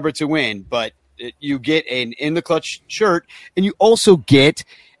Patreon member to win, but you get an In the Clutch shirt, and you also get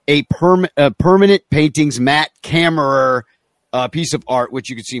a permanent paintings Matt Kammerer piece of art, which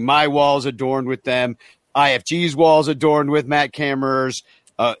you can see my walls adorned with them, IFG's walls adorned with Matt Kammerer's.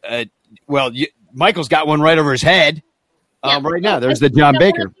 Michael's got one right over his head right now. There's the John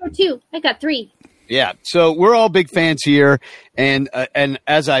Baker. I got 3. Yeah, so we're all big fans here, and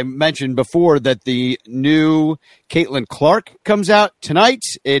as I mentioned before, that the new Caitlin Clark comes out tonight.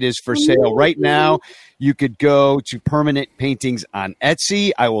 It is for sale right now. You could go to Permanent Paintings on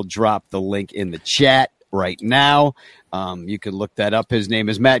Etsy. I will drop the link in the chat right now. You can look that up. His name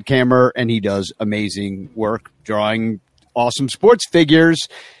is Matt Kammer, and he does amazing work drawing awesome sports figures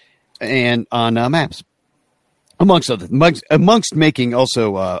and on maps, amongst making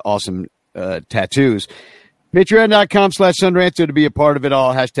also awesome tattoos. Patreon.com/SunRanto to be a part of it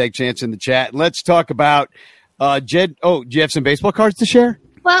all. #chance in the chat. Let's talk about Jed. Oh, do you have some baseball cards to share?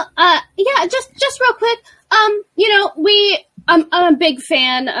 Well, yeah, just real quick. I'm a big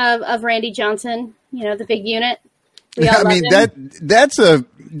fan of Randy Johnson. The big unit. I mean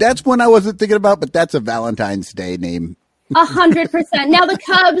that's one I wasn't thinking about, but that's a Valentine's Day name. 100%. Now the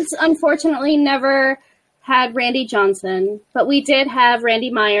Cubs unfortunately never had Randy Johnson, but we did have Randy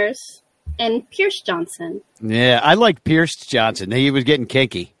Myers and Pierce Johnson. Yeah, I like Pierce Johnson. He was getting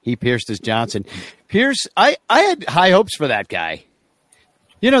kinky. He pierced his Johnson. Pierce, I had high hopes for that guy.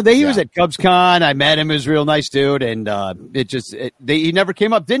 He was at CubsCon. I met him. He was a real nice dude, and he never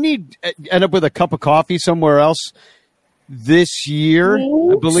came up. Didn't he end up with a cup of coffee somewhere else this year?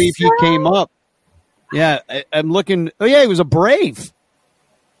 I believe he came up. Yeah, I'm looking. Oh, yeah, he was a Brave.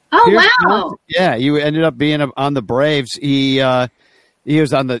 Oh, Pierce wow. Johnson, yeah, he ended up being on the Braves. He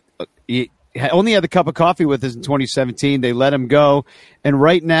was on the he only had the cup of coffee with us in 2017. They let him go, and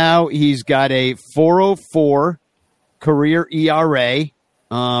right now he's got a 4.04 career ERA.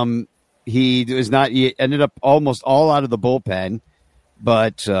 He ended up almost all out of the bullpen,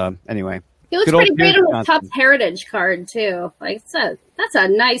 but anyway, he looks pretty great on his Topps Heritage card too. Like that's a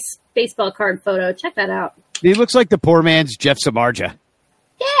nice baseball card photo. Check that out. He looks like the poor man's Jeff Samardzija.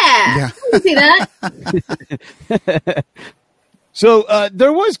 Yeah. I can see that. So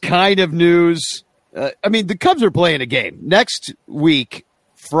there was kind of news. The Cubs are playing a game. Next week,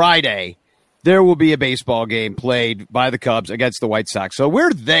 Friday, there will be a baseball game played by the Cubs against the White Sox. So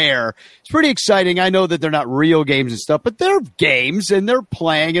we're there. It's pretty exciting. I know that they're not real games and stuff, but they're games, and they're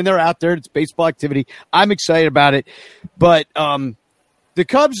playing, and they're out there. It's baseball activity. I'm excited about it. But the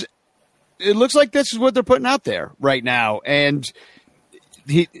Cubs, it looks like this is what they're putting out there right now. And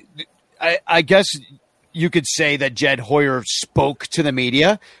I guess you could say that Jed Hoyer spoke to the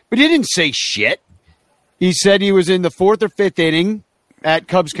media, but he didn't say shit. He said he was in the 4th or 5th inning at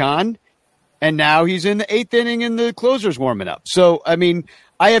CubsCon, and now he's in the 8th inning and the closer's warming up. So,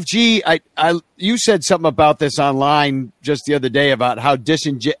 IFG, you said something about this online just the other day about how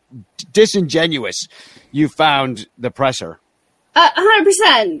disingenuous you found the presser.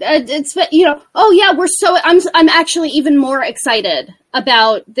 100%. It's I'm actually even more excited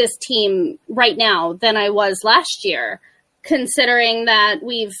about this team right now than I was last year, considering that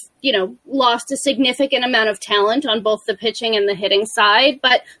we've lost a significant amount of talent on both the pitching and the hitting side.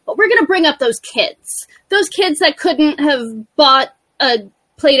 But we're going to bring up those kids that couldn't have bought a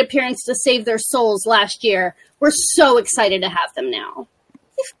plate appearance to save their souls last year. We're so excited to have them now.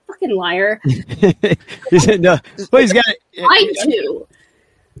 You fucking liar. He said no. Well, he's got it. I do.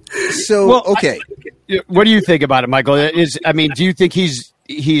 So, okay. What do you think about it, Michael? Do you think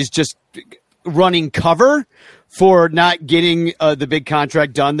he's just running cover for not getting the big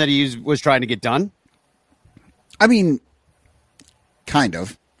contract done that he was trying to get done? Kind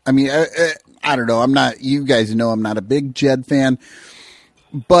of. I don't know. You guys know I'm not a big Jed fan,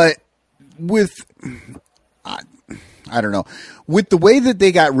 but I don't know. With the way that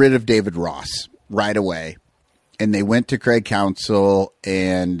they got rid of David Ross right away, and they went to Craig Counsell,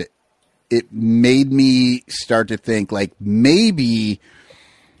 and it made me start to think like maybe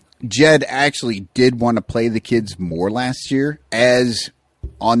Jed actually did want to play the kids more last year, as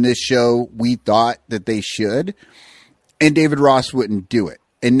on this show we thought that they should, and David Ross wouldn't do it.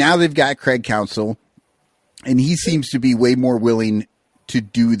 And now they've got Craig Counsell, and he seems to be way more willing to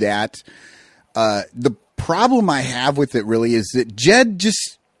do that. The problem I have with it really is that Jed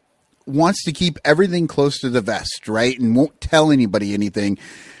just wants to keep everything close to the vest, right? And won't tell anybody anything.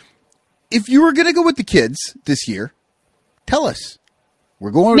 If you were going to go with the kids this year, tell us.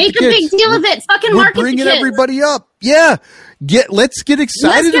 We're going with the kids. Make a big deal of it. Fucking market the kids. We're bringing everybody up. Yeah. Let's get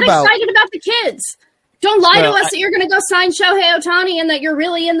excited about the kids. Don't lie to us that you're going to go sign Shohei Ohtani and that you're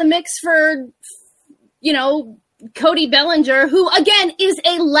really in the mix for, Cody Bellinger, who, again, is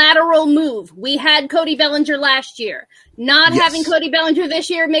a lateral move. We had Cody Bellinger last year. Not having Cody Bellinger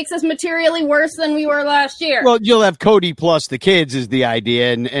this year makes us materially worse than we were last year. Well, you'll have Cody plus the kids is the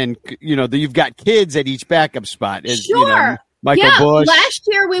idea, and you've got kids at each backup spot. Sure. Michael Bush. Last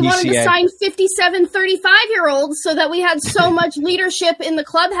year we wanted to PCA. sign 57 35-year-olds so that we had so much leadership in the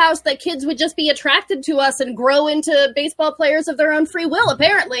clubhouse that kids would just be attracted to us and grow into baseball players of their own free will,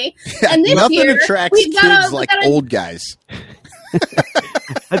 apparently. And this Nothing year, attracts we've got kids a- like got a- old guys.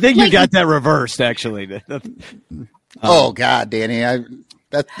 I think you got that reversed, actually. Oh God, Danny,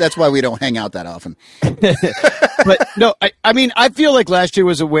 that's why we don't hang out that often. But no, I mean, I feel like last year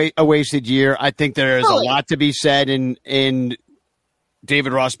was a wasted year. I think there is a Totally. lot to be said in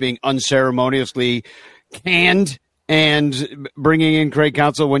David Ross being unceremoniously canned and bringing in Craig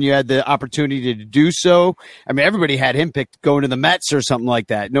Counsell when you had the opportunity to do so. I mean, everybody had him picked going to the Mets or something like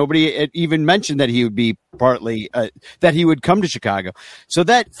that. Nobody even mentioned that he would be partly that he would come to Chicago. So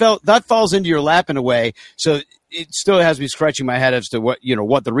that falls into your lap in a way. So it still has me scratching my head as to what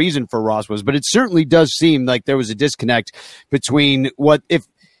the reason for Ross was, but it certainly does seem like there was a disconnect between what if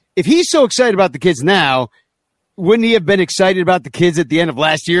he's so excited about the kids now, wouldn't he have been excited about the kids at the end of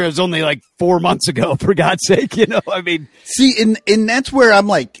last year? It was only like 4 months ago, for God's sake, I mean, See, and that's where I'm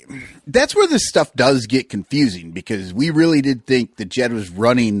like, that's where this stuff does get confusing, because we really did think that Jed was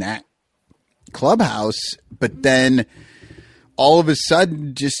running that clubhouse, but then all of a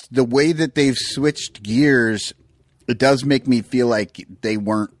sudden, just the way that they've switched gears, it does make me feel like they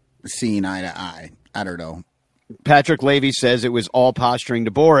weren't seeing eye to eye. I don't know. Patrick Levy says it was all posturing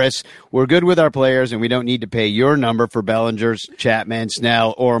to Boris. We're good with our players, and we don't need to pay your number for Bellinger's, Chapman,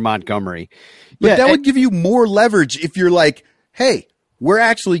 Snell, or Montgomery. But that would give you more leverage if you're like, hey, we're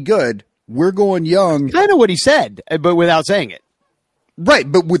actually good. We're going young. kind of what he said, but without saying it. Right,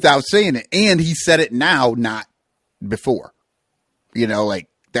 but without saying it. And he said it now, not before. Like,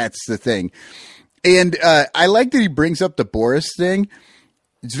 that's the thing. And I like that he brings up the Boris thing.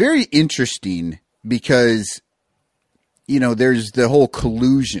 It's very interesting because, there's the whole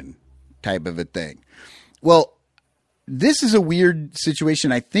collusion type of a thing. Well, this is a weird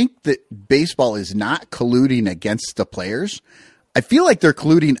situation. I think that baseball is not colluding against the players. I feel like they're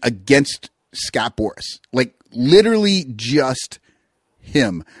colluding against Scott Boris. Like, literally just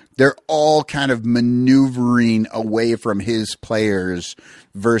him. They're all kind of maneuvering away from his players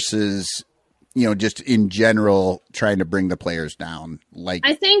versus, just in general trying to bring the players down. Like,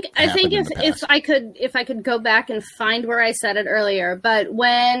 I think happened in the if past. I could go back and find where I said it earlier, but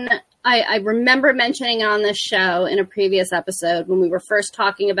when I remember mentioning on this show in a previous episode when we were first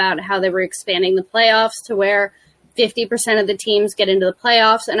talking about how they were expanding the playoffs to where 50% of the teams get into the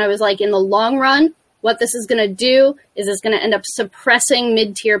playoffs, and I was like, in the long run, what this is going to do is it's going to end up suppressing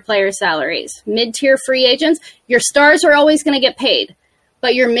mid-tier player salaries. Mid-tier free agents, your stars are always going to get paid.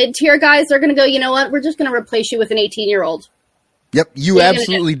 But your mid-tier guys are going to go, you know what, we're just going to replace you with an 18-year-old. Yep, you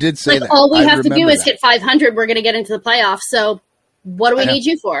absolutely did say that. All we I have to do remember is that. hit 500. We're going to get into the playoffs. So what do we need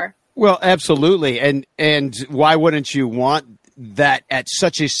you for? Well, absolutely. And why wouldn't you want that at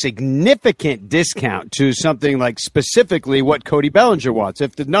such a significant discount to something like specifically what Cody Bellinger wants?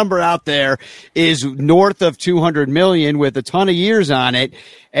 If the number out there is north of 200 million with a ton of years on it,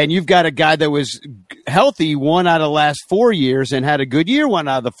 and you've got a guy that was healthy 1 out of the last 4 years and had a good year 1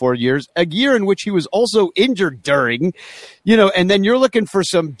 out of the 4 years, a year in which he was also injured during, and then you're looking for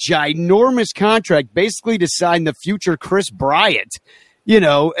some ginormous contract basically to sign the future Chris Bryant. You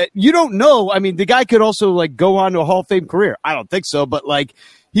don't know. I mean, the guy could also go on to a Hall of Fame career. I don't think so, but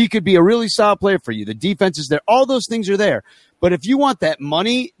he could be a really solid player for you. The defense is there. All those things are there. But if you want that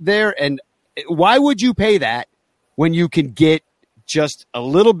money there, and why would you pay that when you can get just a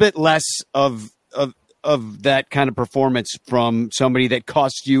little bit less of that kind of performance from somebody that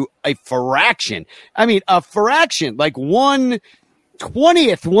costs you a fraction? I mean, a fraction, like 1/20th,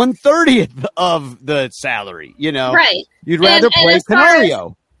 1/30th of the salary, Right. You'd rather play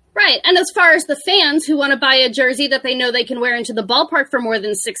Canario. Right. And as far as the fans who want to buy a jersey that they know they can wear into the ballpark for more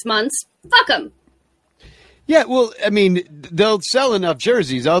than 6 months, fuck them. Yeah, well, I mean, they'll sell enough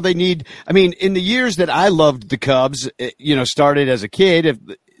jerseys. All they need, I mean, in the years that I loved the Cubs, started as a kid,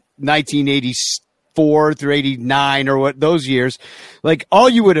 1984 through 89 or what, those years, all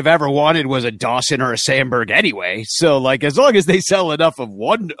you would have ever wanted was a Dawson or a Sandberg anyway. So, as long as they sell enough of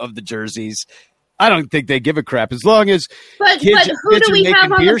one of the jerseys, I don't think they give a crap. As long as But who do we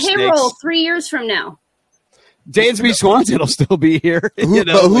have on the payroll 3 years from now? Dansby Swanson will still be here. But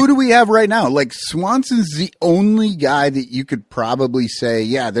who do we have right now? Swanson's the only guy that you could probably say,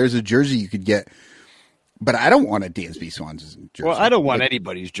 yeah, there's a jersey you could get. But I don't want a Dansby Swanson jersey. Well, I don't want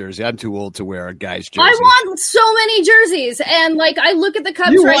anybody's jersey. I'm too old to wear a guy's jersey. I want so many jerseys. And I look at the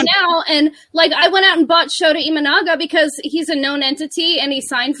Cubs now and I went out and bought Shota Imanaga because he's a known entity and he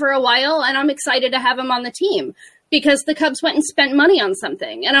signed for a while and I'm excited to have him on the team because the Cubs went and spent money on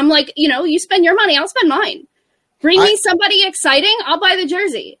something. And I'm like, you spend your money, I'll spend mine. Bring me somebody exciting. I'll buy the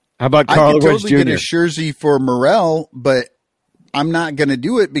jersey. How about I Carl could Lewis totally Jr.? get a jersey for Morel, but I'm not going to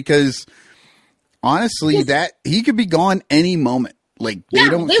do it because honestly, that he could be gone any moment. Like They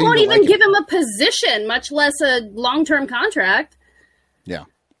won't won't even give him a position, much less a long-term contract. Yeah.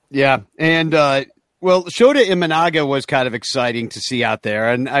 Yeah, and Shota Imanaga was kind of exciting to see out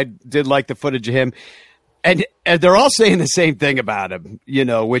there, and I did like the footage of him. And they're all saying the same thing about him,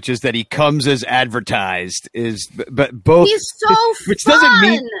 which is that he comes as advertised. But both he's so which fun.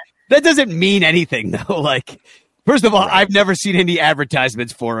 doesn't mean anything though. Like, first of all, I've never seen any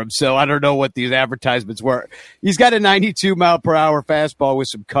advertisements for him, so I don't know what these advertisements were. He's got a 92 mile per hour fastball with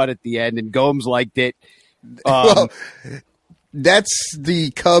some cut at the end, and Gomes liked it. Well, that's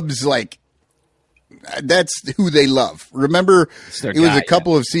the Cubs. Like, that's who they love. Remember, it was a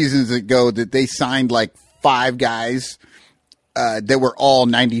couple of seasons ago that they signed like 5 guys that were all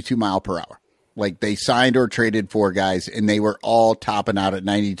 92 mile per hour. Like they signed or traded 4 guys, and they were all topping out at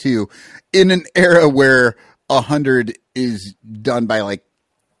 92 in an era where 100 is done by like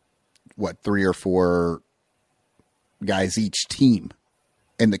 3 or 4 guys each team.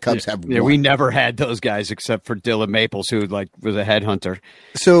 And the Cubs have one. We never had those guys except for Dylan Maples, who was a headhunter.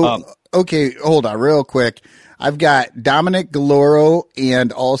 So, okay, hold on real quick. I've got Dominic Galoro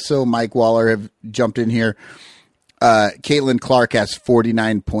and also Mike Waller have jumped in here. Caitlin Clark has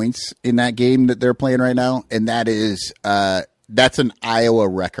 49 points in that game that they're playing right now. And that is, that's an Iowa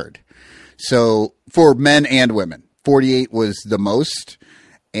record. So for men and women, 48 was the most.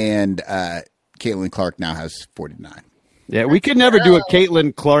 And, Caitlin Clark now has 49. Yeah, we could never do a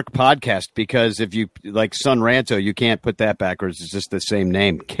Caitlin Clark podcast because if you like Son Ranto, you can't put that backwards. It's just the same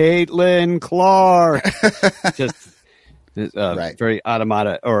name, Caitlin Clark. Just right. Very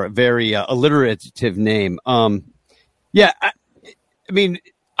automata or very alliterative name. Yeah, I mean,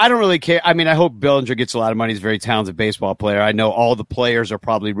 I don't really care. I mean, I hope Bellinger gets a lot of money. He's a very talented baseball player. I know all the players are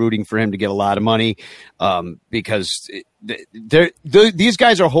probably rooting for him to get a lot of money because these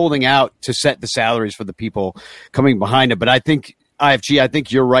guys are holding out to set the salaries for the people coming behind him. But I think I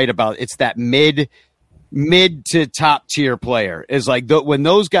think you're right about it's that mid to top tier player is like when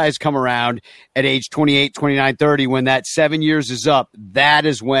those guys come around at age 28, 29, 30, when that 7 years is up, that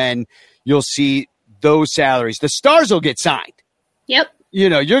is when you'll see those salaries. The stars will get signed. Yep.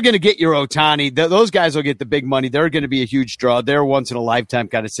 You're going to get your Ohtani. Those guys will get the big money. They're going to be a huge draw. They're once in a lifetime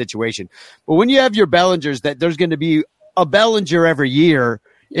kind of situation. But when you have your Bellingers, that there's going to be a Bellinger every year,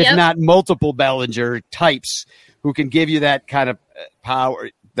 if not multiple Bellinger types who can give you that kind of power.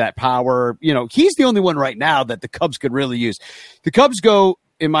 He's the only one right now that the Cubs could really use. The Cubs go,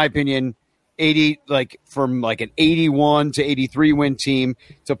 in my opinion, 80, like from like an 81 to 83 win team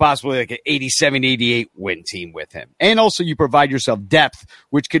to possibly like an 87, 88 win team with him. And also you provide yourself depth,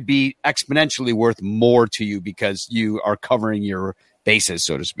 which could be exponentially worth more to you because you are covering your bases,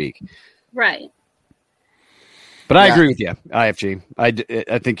 so to speak. Right. But I agree with you, IFG.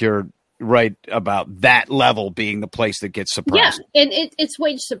 I think you're right about that level being the place that gets suppressed. Yeah, and it's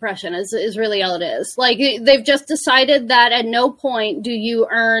wage suppression is really all it is. Like they've just decided that at no point do you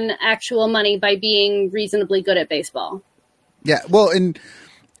earn actual money by being reasonably good at baseball. Yeah, well,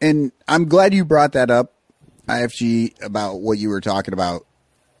 and I'm glad you brought that up, IFG, about what you were talking about.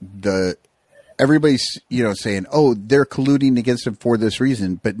 Everybody's saying, oh, they're colluding against him for this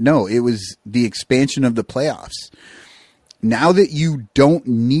reason, but no, it was the expansion of the playoffs. Now that you don't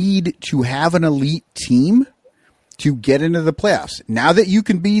need to have an elite team to get into the playoffs, now that you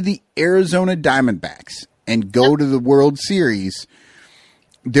can be the Arizona Diamondbacks and go to the World Series,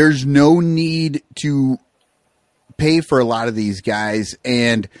 there's no need to pay for a lot of these guys.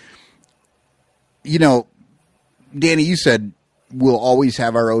 And, Danny, you said we'll always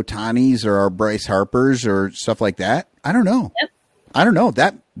have our Ohtanis or our Bryce Harpers or stuff like that. I don't know. Yep. I don't know.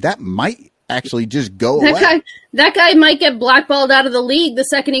 That might actually just go away. That guy might get blackballed out of the league the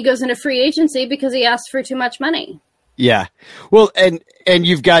second he goes into free agency because he asked for too much money. Yeah. Well, and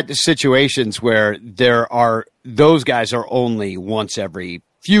you've got situations where those guys are only once every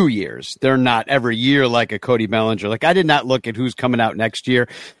few years. They're not every year like a Cody Bellinger. Like I did not look at who's coming out next year,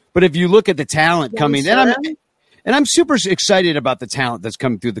 but if you look at the talent coming, and I'm super excited about the talent that's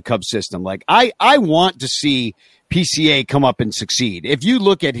coming through the Cubs system. Like I want to see PCA come up and succeed. If you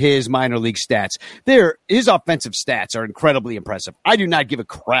look at his minor league stats, his offensive stats are incredibly impressive. I do not give a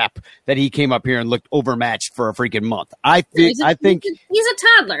crap that he came up here and looked overmatched for a freaking month. I think he's a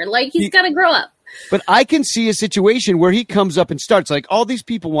toddler. Like he's got to grow up. But I can see a situation where he comes up and starts. Like all these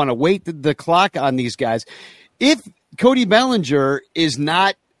people want to wait the clock on these guys. If Cody Bellinger is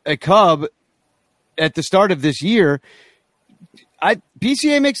not a Cub at the start of this year,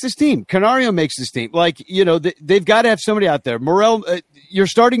 PCA makes this team. Canario makes this team. Like, they've got to have somebody out there. Morel, your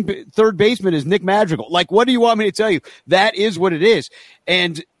starting third baseman is Nick Madrigal. Like, what do you want me to tell you? That is what it is.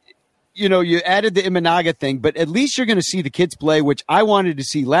 And, you added the Imanaga thing, but at least you're going to see the kids play, which I wanted to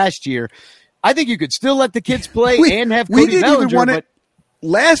see last year. I think you could still let the kids play and have Cody Bellinger.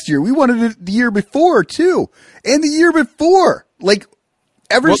 Last year. We wanted it the year before, too. And the year before. Like,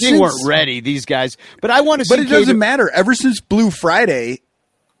 ever since. They weren't ready, these guys. But I want to see. But it doesn't matter. Ever since Blue Friday,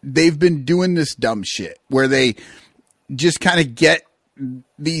 they've been doing this dumb shit where they just kind of get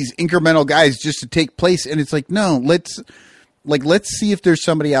these incremental guys just to take place. And it's like, no, let's see if there's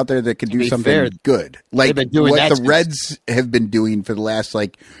somebody out there that can do something good. Like what the Reds have been doing for the last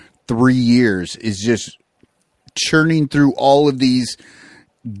 3 years is just churning through all of these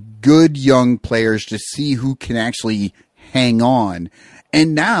good young players to see who can actually hang on.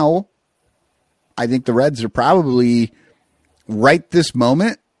 And now I think the Reds are probably right this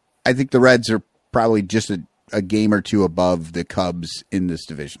moment. I think the Reds are probably just a game or two above the Cubs in this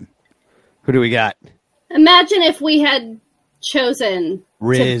division. Who do we got? Imagine if we had chosen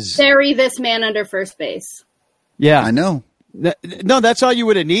Riz. to bury this man under first base. Yeah, I know. No, that's all you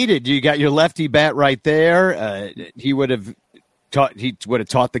would have needed. You got your lefty bat right there. He would have taught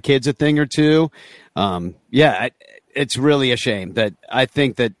the kids a thing or two. It's really a shame that I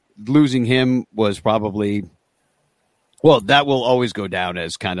think that losing him was probably, that will always go down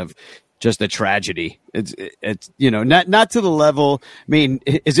as kind of just a tragedy. It's not to the level. I mean,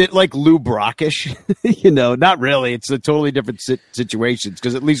 is it like Lou Brockish? Not really. It's a totally different situation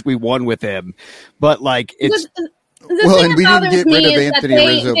because at least we won with him. But it's. The thing that bothers me is that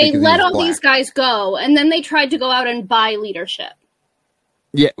they let all these guys go, and then they tried to go out and buy leadership.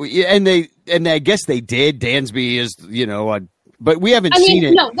 Yeah, and I guess they did. Dansby is, but we haven't seen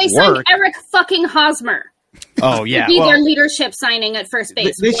it. No, they signed Eric fucking Hosmer. Oh yeah, to be their leadership signing at first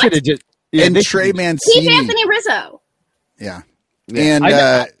base. They should have just and Trey Mancini, Keith Anthony Rizzo. Yeah, and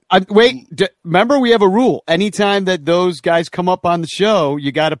remember we have a rule. Anytime that those guys come up on the show,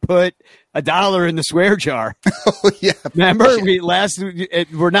 you got to put $1 in the swear jar. Oh yeah, remember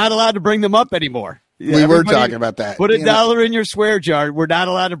we're not allowed to bring them up anymore. We were talking about that. Put $1 in your swear jar. We're not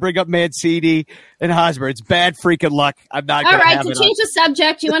allowed to bring up Mancini and Hosmer. It's bad freaking luck. I'm not going to have it. All right, to change the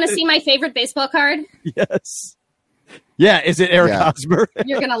subject, you want to see my favorite baseball card? Yes. Yeah, is it Eric Hosmer?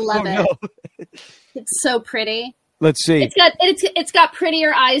 You're going to love it. No. It's so pretty. Let's see. It's got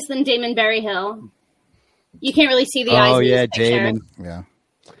prettier eyes than Damon Berryhill. You can't really see the eyes. Oh, yeah, Damon. Yeah.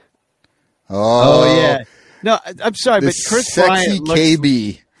 Oh, yeah. No, I'm sorry, but Chris Bryant looks...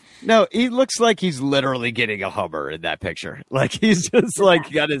 KB. No, he looks like he's literally getting a Hummer in that picture. Like he's just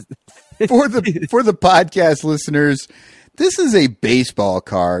got his. For the podcast listeners, this is a baseball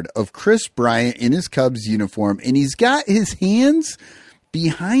card of Chris Bryant in his Cubs uniform, and he's got his hands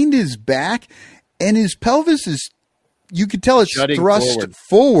behind his back, and his pelvis is. You can tell it's thrust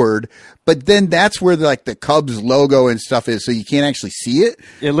forward, but then that's where the Cubs logo and stuff is, so you can't actually see it.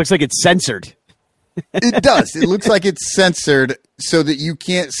 It looks like it's censored. It does. It looks like it's censored so that you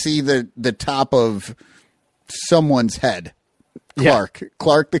can't see the top of someone's head. Clark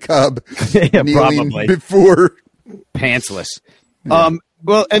the Cub, kneeling probably before pantsless. Yeah.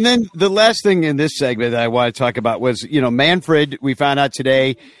 Well, and then the last thing in this segment that I want to talk about was, Manfred. We found out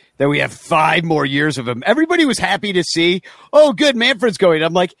today that we have 5 more years of him. Everybody was happy to see. Oh, good, Manfred's going.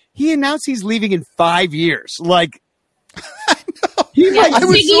 I'm like, he announced he's leaving in 5 years. Like. I know. I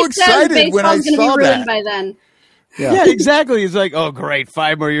was so excited when I saw that. By then. Yeah, exactly. It's like, oh, great,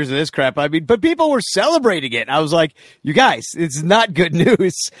 5 more years of this crap. I mean, but people were celebrating it. I was like, you guys, it's not good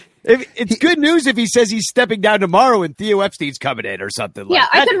news. It's good news if he says he's stepping down tomorrow and Theo Epstein's coming in or something. Yeah,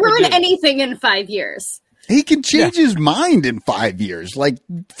 I could ruin anything in 5 years. He can change his mind in 5 years. 5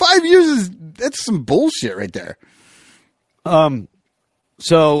 years that's some bullshit right there.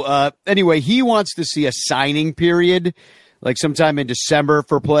 So anyway, he wants to see a signing period, like sometime in December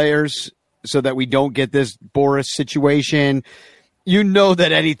for players, so that we don't get this Boris situation. You know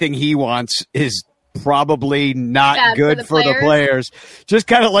that anything he wants is probably not good for the players. Just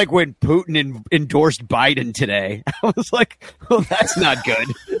kind of like when Putin endorsed Biden today. I was like, well, that's not good.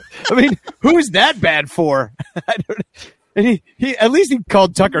 I mean, who's that bad for? And he at least he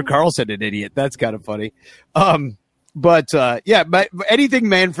called Tucker Carlson an idiot. That's kind of funny. But anything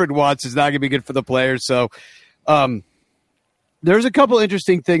Manfred wants is not going to be good for the players. So there's a couple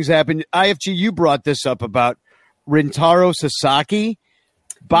interesting things happen. IFG, you brought this up about Rintaro Sasaki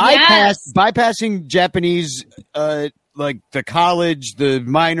bypassing Japanese, like the college, the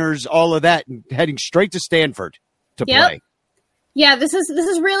minors, all of that, and heading straight to Stanford to play. Yeah, this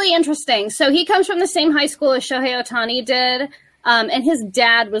is really interesting. So he comes from the same high school as Shohei Ohtani did. and his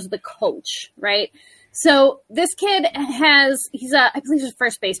dad was the coach, right? So this kid I believe he's a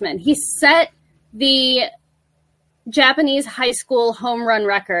first baseman. He set the Japanese high school home run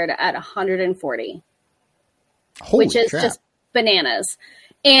record at 140, which is just bananas.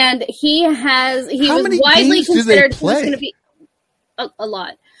 And he was widely considered he was going to be a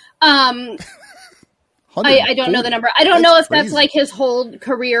lot. I don't know the number. I don't know if that's like his whole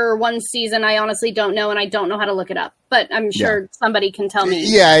career or one season. I honestly don't know, and I don't know how to look it up. But I'm sure somebody can tell me.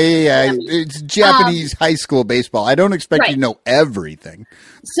 Yeah. It's Japanese high school baseball. I don't expect you to know everything.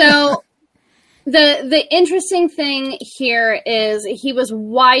 So the interesting thing here is he was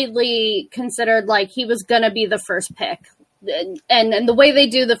widely considered like he was going to be the first pick. And the way they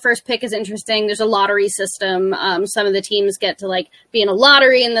do the first pick is interesting. There's a lottery system. Some of the teams get to like be in a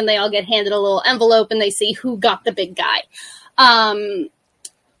lottery, and then they all get handed a little envelope, and they see who got the big guy.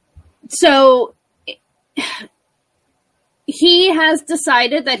 So he has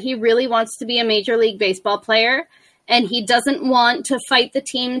decided that he really wants to be a Major League Baseball player, and he doesn't want to fight the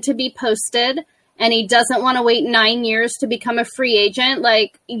team to be posted, and he doesn't want to wait 9 years to become a free agent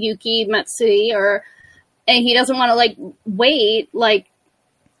like Yuki Matsui and he doesn't want to like wait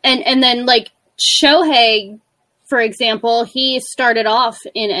and then like Shohei, for example, he started off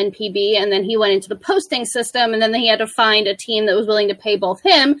in NPB and then he went into the posting system, and then he had to find a team that was willing to pay both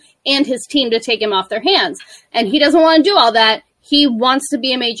him and his team to take him off their hands. And he doesn't want to do all that. He wants to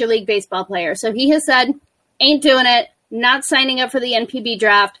be a Major League Baseball player. So he has said, ain't doing it, not signing up for the NPB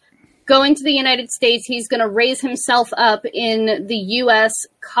draft, going to the United States. He's going to raise himself up in the U.S.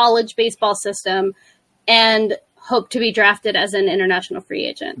 college baseball system and hope to be drafted as an international free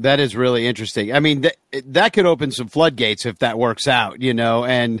agent. That is really interesting. I mean, that could open some floodgates if that works out,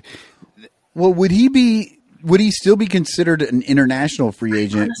 and well, would he still be considered an international free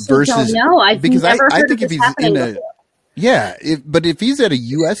agent versus? No, I've never heard of this happening before. But if he's at a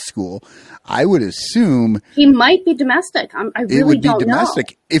U.S. school, I would assume he might be domestic. I really it would be don't domestic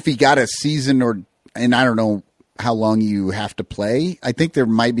know. if he got a season and I don't know how long you have to play. I think there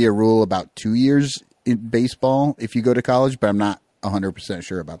might be a rule about 2 years in baseball if you go to college, but I'm not 100%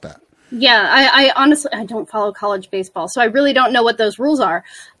 sure about that. Yeah, I honestly, I don't follow college baseball, so I really don't know what those rules are.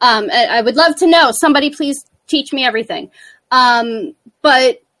 I would love to know. Somebody please teach me everything. But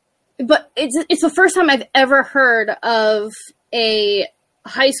it's the first time I've ever heard of a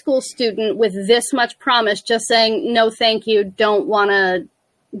high school student with this much promise just saying, no, thank you, don't want to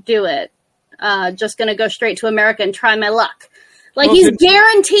do it. Just going to go straight to America and try my luck. Like, he's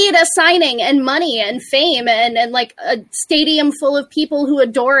guaranteed a signing and money and fame and like a stadium full of people who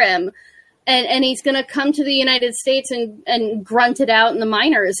adore him. And he's going to come to the United States and grunt it out in the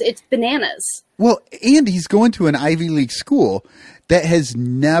minors. It's bananas. Well, and he's going to an Ivy League school that has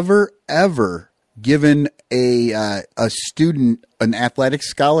never, ever given a student an athletic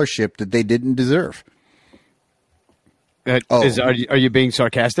scholarship that they didn't deserve. Are you being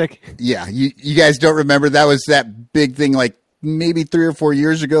sarcastic? Yeah. You guys don't remember that was that big thing like maybe 3 or 4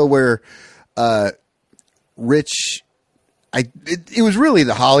 years ago where rich it was really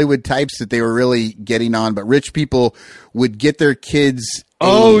the Hollywood types that they were really getting on, but rich people would get their kids the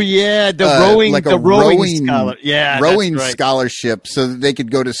rowing scholarship so that they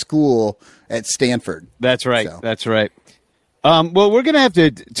could go to school at Stanford. That's right. So. That's right. Well, we're going to have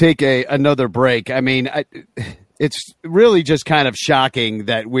to take another break. I mean, it's really just kind of shocking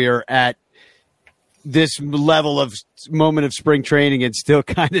that we're at this level of moment of spring training and still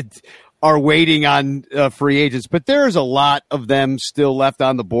kind of are waiting on free agents. But there's a lot of them still left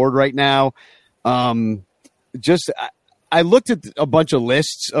on the board right now. I looked at a bunch of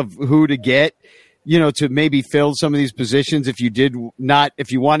lists of who to get, to maybe fill some of these positions. If you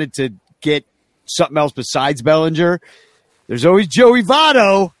wanted to get something else besides Bellinger, there's always Joey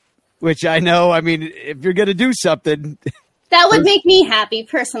Votto, which I know. I mean, if you're going to do something, that would make me happy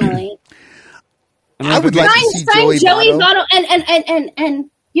personally. I would like to see Joey Votto. And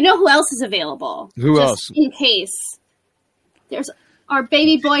you know who else is available? Who else? In case. There's our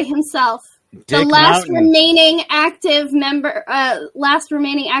baby boy himself. Dick last Mountain. remaining active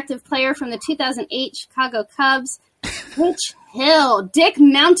player from the 2008 Chicago Cubs, Rich Hill. Dick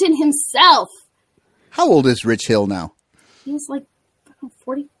Mountain himself. How old is Rich Hill now? He's like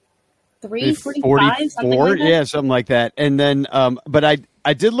 43, 45, 44, something like that. Yeah, something like that. And then, but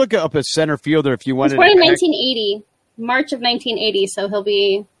I did look up a center fielder if you wanted. He was born in 1980, March of 1980, so he'll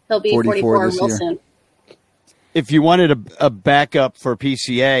be 44 real soon. If you wanted a backup for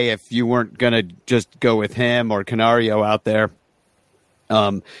PCA, if you weren't going to just go with him or Canario out there,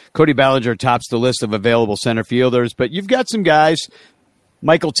 Cody Bellinger tops the list of available center fielders. But you've got some guys,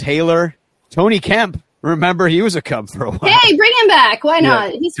 Michael Taylor, Tony Kemp, Remember, he was a Cub for a while. Hey, bring him back. Why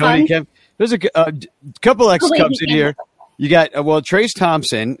not? He's Tony fun. Kemp. There's a couple ex-Cubs in here. Campbell. You got, Trace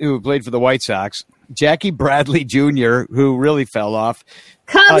Thompson, who played for the White Sox, Jackie Bradley Jr., who really fell off.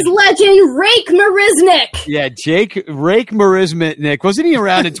 Cubs legend Rake Marisnick. Yeah, Rake Marisnick. Wasn't he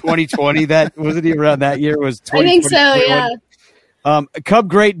around in 2020? Wasn't he around that year? Was I think so, yeah. Cub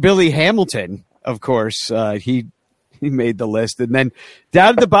great Billy Hamilton, of course. He made the list. And then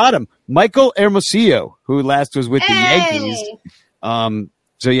down at the bottom, Michael Hermosillo, who last was with the Yankees.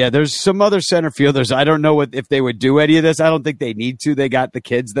 So, yeah, there's some other center fielders. I don't know if they would do any of this. I don't think they need to. They got the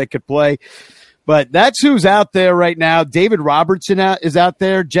kids that could play. But that's who's out there right now. David Robertson is out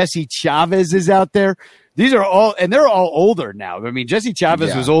there. Jesse Chavez is out there. These are all – and they're all older now. I mean, Jesse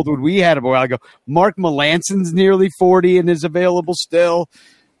Chavez was old when we had him a while ago. Mark Melanson's nearly 40 and is available still.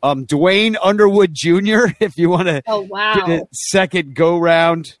 Dwayne Underwood Jr., if you want to get a second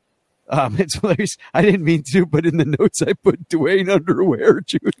go-round. It's hilarious. I didn't mean to, but in the notes I put Dwayne Underwear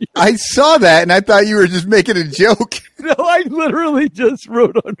Jr. I saw that, and I thought you were just making a joke. No, I literally just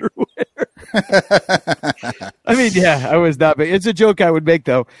wrote underwear. I mean, yeah, I was not. It's a joke I would make,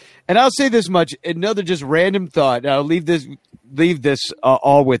 though. And I'll say this much: another just random thought. I'll leave this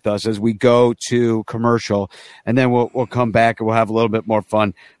all with us as we go to commercial, and then we'll come back and we'll have a little bit more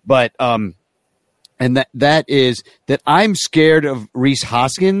fun. But and that is that I'm scared of Rhys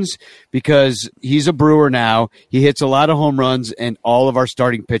Hoskins because he's a Brewer now. He hits a lot of home runs, and all of our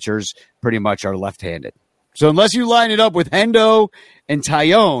starting pitchers pretty much are left-handed. So unless you line it up with Hendo and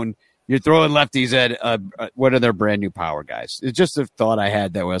Tyone, you're throwing lefties at one of their brand-new power guys. It's just a thought I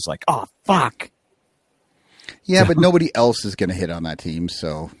had that was like, oh, fuck. Yeah, but nobody else is going to hit on that team,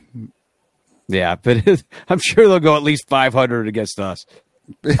 so. Yeah, but I'm sure they'll go at least 500 against us.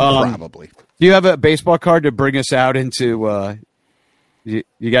 Probably. Do you have a baseball card to bring us out into you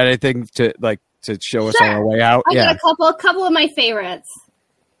got anything to show us on our way out? I got a couple of my favorites.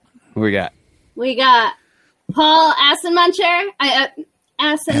 What we got? We got Paul Assenmuncher.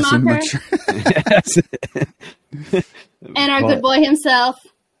 And our good boy himself,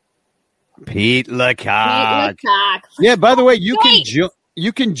 Pete Lecoq. Yeah, by the way, you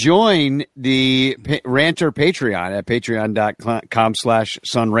can join the Ranter Patreon at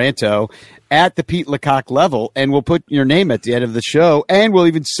patreon.com/sunranto at the Pete Lecoq level, and we'll put your name at the end of the show, and we'll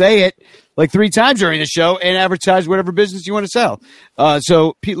even say it like 3 times during the show and advertise whatever business you want to sell.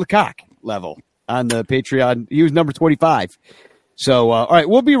 So Pete Lecoq level on the Patreon. He was number 25. So, all right,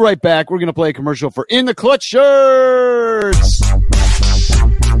 we'll be right back. We're going to play a commercial for In the Clutch shirts.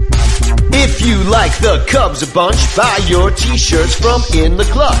 If you like the Cubs a bunch, buy your t-shirts from In the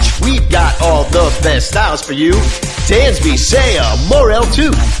Clutch. We've got all the best styles for you. Dansby, Saya, Morel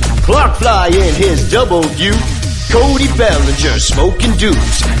too. Clark Fly in his double view. Cody Bellinger, smoking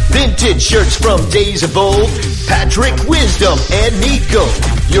dudes. Vintage shirts from days of old. Patrick Wisdom and Nico.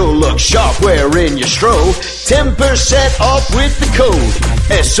 You'll look sharp wearing your stro. 10% off with the code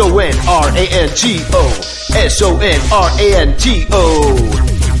SONRANTO. SONRANTO.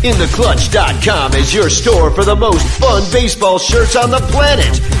 InTheClutch.com is your store for the most fun baseball shirts on the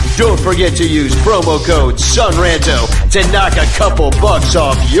planet. Don't forget to use promo code SUNRANTO to knock a couple bucks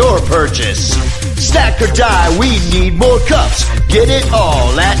off your purchase. Stack or die, we need more cups. Get it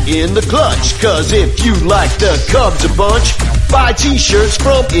all at In the Clutch. Cause if you like the Cubs a bunch, buy t-shirts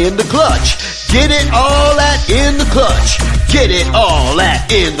from In the Clutch. Get it all at In the Clutch. Get it all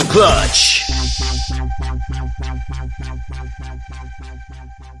at In the Clutch.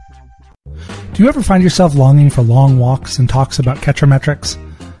 Do you ever find yourself longing for long walks and talks about catcher metrics?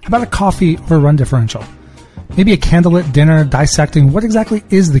 How about a coffee or a run differential? Maybe a candlelit dinner dissecting what exactly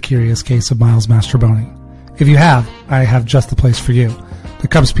is the curious case of Miles Mastrobuoni? If you have, I have just the place for you, the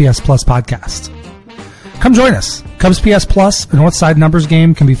Cubs PS Plus podcast. Come join us. Cubs PS Plus, a Northside numbers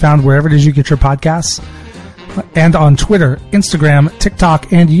game, can be found wherever it is you get your podcasts, and on Twitter, Instagram,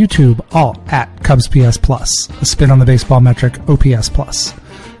 TikTok, and YouTube, all at Cubs PS Plus, a spin on the baseball metric OPS Plus.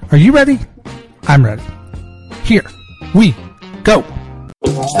 Are you ready? I'm ready. Here we go.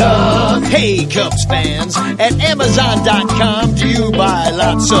 Stuff. Hey, Cubs fans, at Amazon.com do you buy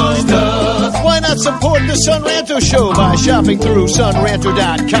lots of stuff? Why not support the Sun Ranto Show by shopping through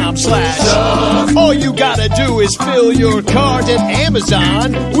sunranto.com/stuff? All you gotta do is fill your cart at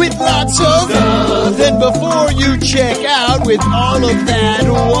Amazon with lots of stuff. Then before you check out with all of that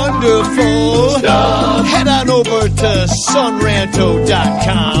wonderful stuff, head on over to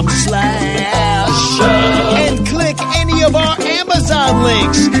sunranto.com/stuff and click any of our Amazon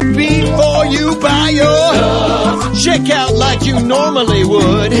links before you buy your stuff. Check out like you normally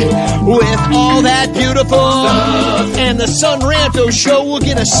would with all that beautiful stuff. And the Son Ranto show will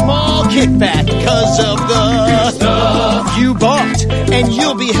get a small kickback because of the stuff you bought. And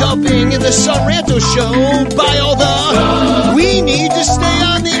you'll be helping in the Son Ranto show buy all the stuff we need to stay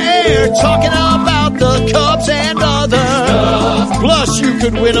on the air talking about the Cubs and other stuff. Plus, you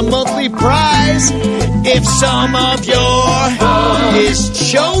could win a monthly prize if some of your is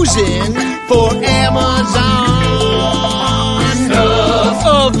chosen for Amazon stuff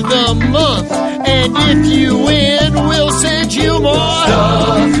of the month. And if you win, we'll send you more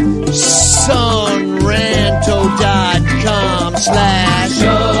stuff.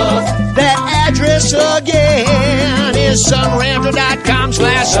 Sunranto.com/stuff. That address again is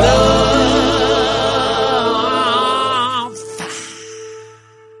sunranto.com/stuff.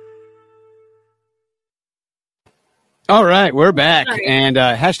 All right, we're back. And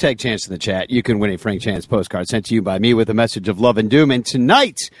hashtag chance in the chat. You can win a Frank Chance postcard sent to you by me with a message of love and doom. And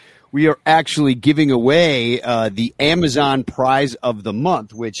tonight, we are actually giving away the Amazon prize of the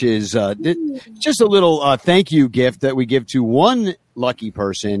month, which is just a little thank you gift that we give to one lucky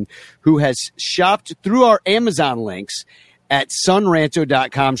person who has shopped through our Amazon links at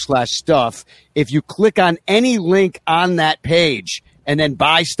sunranto.com/stuff. If you click on any link on that page and then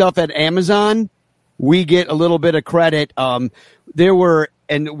buy stuff at Amazon, we get a little bit of credit. The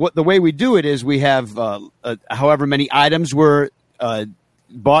way we do it is we have however many items were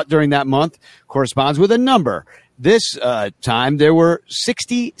bought during that month corresponds with a number. This time there were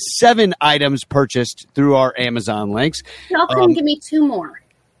 67 items purchased through our Amazon links. Y'all couldn't give me 2 more.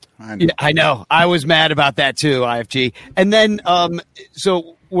 I know. I was mad about that too, IFG. And then,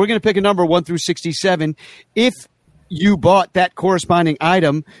 so we're going to pick a number 1 through 67. If you bought that corresponding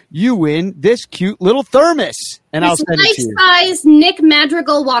item, you win this cute little thermos. And I'll send it to you. Life-size Nick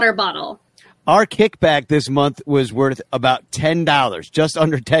Madrigal water bottle. Our kickback this month was worth about $10, just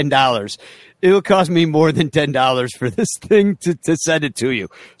under $10. It'll cost me more than $10 for this thing to send it to you.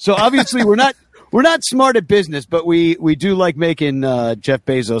 So obviously we're not smart at business, but we do like making Jeff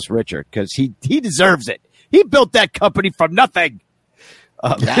Bezos richer because he deserves it. He built that company from nothing.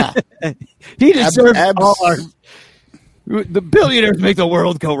 He deserves all our. The billionaires make the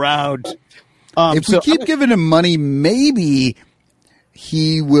world go round. If we keep giving him money, maybe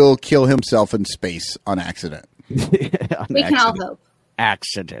he will kill himself in space on accident. We can all hope.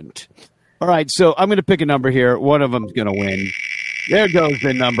 Accident. All right, so I'm going to pick a number here. One of them's going to win. There goes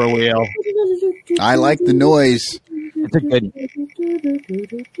the number wheel. I like the noise. It's a good.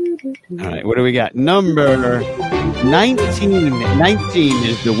 All right, what do we got? Number 19. 19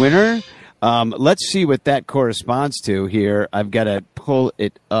 is the winner. Let's see what that corresponds to here. I've got to pull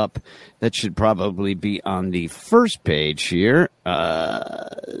it up. That should probably be on the first page here.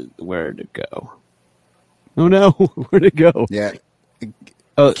 Where'd it go? Oh, no. Where'd it go? Yeah.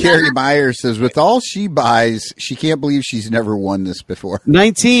 Carrie Meyer says, with all she buys, she can't believe she's never won this before.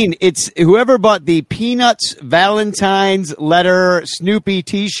 19. It's whoever bought the Peanuts Valentine's Letter Snoopy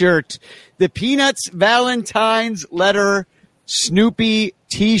T-shirt. The Peanuts Valentine's Letter Snoopy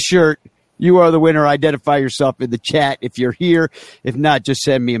T-shirt. You are the winner. Identify yourself in the chat if you're here. If not, just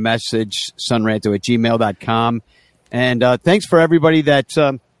send me a message, sunranto@gmail.com. And thanks for everybody that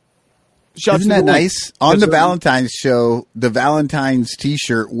isn't that nice? On the Valentine's show, the Valentine's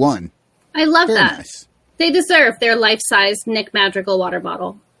T-shirt won. I love Very that. Nice. They deserve their life-size Nick Madrigal water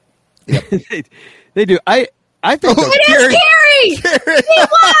bottle. Yep. They do. I think It is Carrie! He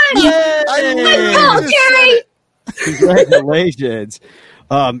won! Let's go, Carrie! Congratulations.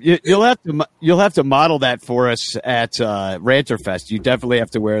 You'll have to model that for us at Ranterfest. You definitely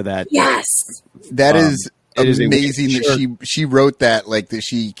have to wear that. Yes. That is amazing that she wrote that, like that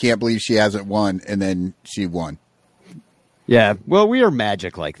she can't believe she hasn't won, and then she won. Yeah, well, we are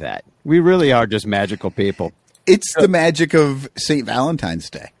magic like that. We really are just magical people. It's the magic of St. Valentine's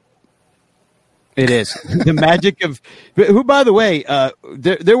Day. It is. The magic of who, by the way,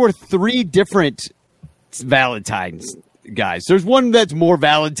 there were 3 different Valentines guys. There's one that's more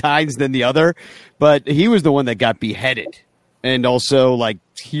Valentines than the other, but he was the one that got beheaded and also like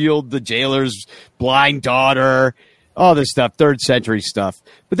healed the jailer's blind daughter, all this stuff, 3rd century stuff.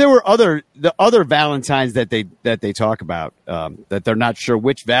 But there were the other Valentines that they talk about that they're not sure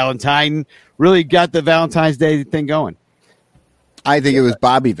which Valentine really got the Valentine's Day thing going. I think it was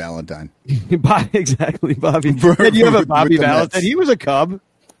Bobby Valentine. Exactly, Bobby. Did you have a Bobby Valentine? He was a Cub.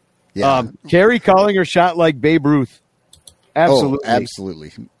 Yeah. Carrie calling her shot like Babe Ruth. Absolutely. Oh,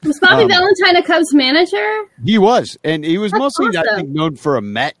 absolutely. Was Bobby Valentine a Cubs manager? He was, and he was mostly awesome. I think, known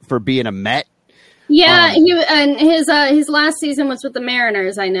for being a Met. Yeah, and his last season was with the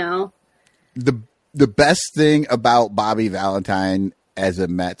Mariners, I know. The the best thing about Bobby Valentine as a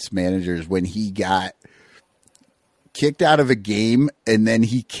Mets manager is when he got kicked out of a game and then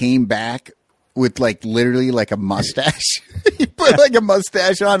he came back with like literally like a mustache. He put like a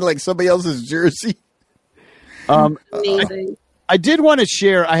mustache on like somebody else's jersey. Amazing. I did want to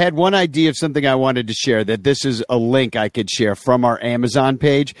share. I had one idea of something I wanted to share, that this is a link I could share from our Amazon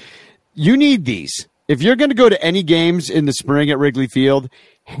page. You need these. If you're going to go to any games in the spring at Wrigley Field,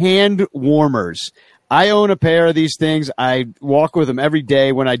 hand warmers. I own a pair of these things. I walk with them every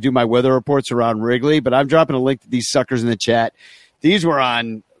day when I do my weather reports around Wrigley, but I'm dropping a link to these suckers in the chat. These were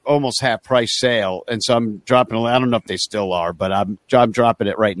on almost half price sale, and so I'm dropping I don't know if they still are, but I'm dropping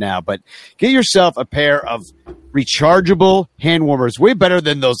it right now. But get yourself a pair of rechargeable hand warmers. Way better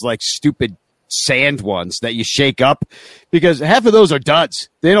than those like stupid sand ones that you shake up, because half of those are duds.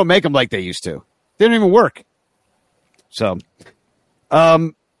 They don't make them like they used to. They don't even work. So,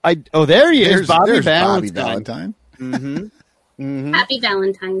 there he is, Bobby Valentine. Happy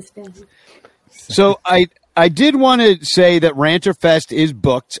Valentine's Day. So I did want to say that Ranter Fest is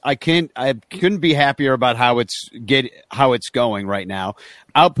booked. I couldn't be happier about how it's going right now.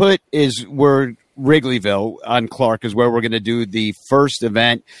 Output is we're Wrigleyville on Clark is where we're going to do the first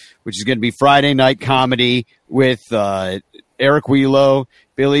event, which is going to be Friday night comedy with Eric Wheelo,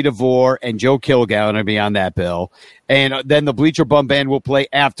 Billy DeVore, and Joe Kilgallen to be on that bill. And then the Bleacher Bum Band will play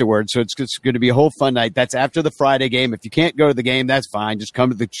afterwards. So it's going to be a whole fun night. That's after the Friday game. If you can't go to the game, that's fine. Just come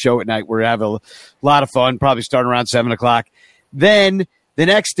to the show at night. We're having a lot of fun, probably starting around 7 o'clock. Then the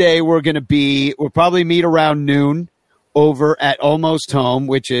next day we'll probably meet around noon over at Almost Home,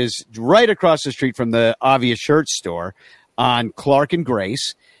 which is right across the street from the Obvious Shirt store on Clark and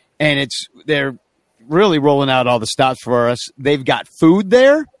Grace. And they're really rolling out all the stops for us. They've got food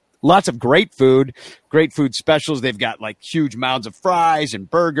there, lots of great food specials. They've got like huge mounds of fries and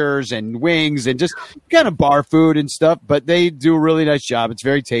burgers and wings and just kind of bar food and stuff, but they do a really nice job. It's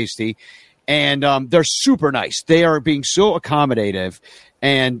very tasty. And they're super nice. They are being so accommodative.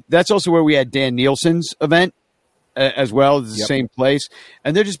 And that's also where we had Dan Nielsen's event as well. It's the same place.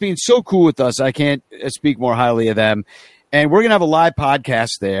 And they're just being so cool with us. I can't speak more highly of them. And we're going to have a live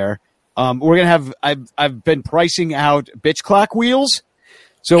podcast there. We're going to have, I've been pricing out bitch clock wheels.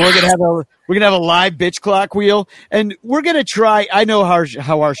 So we're going to have a live bitch clock wheel, and we're going to try, I know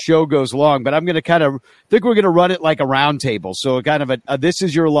how our show goes long, but I'm going to think we're going to run it like a round table. So kind of a This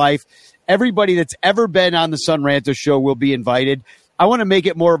Is Your Life. Everybody that's ever been on the Son Ranto show will be invited. I want to make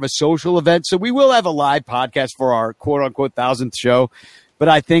it more of a social event. So we will have a live podcast for our quote unquote 1000th show. But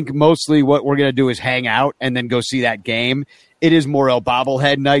I think mostly what we're going to do is hang out and then go see that game. It is more a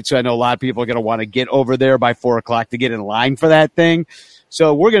bobblehead night, so I know a lot of people are going to want to get over there by 4 o'clock to get in line for that thing.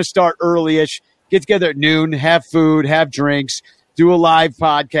 So we're going to start early-ish, get together at noon, have food, have drinks, do a live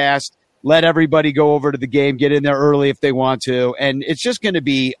podcast, let everybody go over to the game, get in there early if they want to. And it's just going to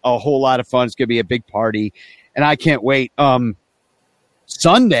be a whole lot of fun. It's going to be a big party, and I can't wait.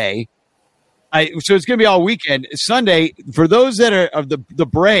 Sunday, so it's going to be all weekend. Sunday, for those that are of the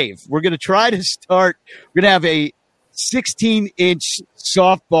brave, we're going to try to start. We're going to have a 16-inch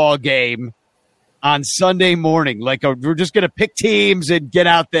softball game on Sunday morning. We're just going to pick teams and get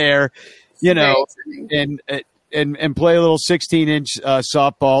out there, and play a little 16-inch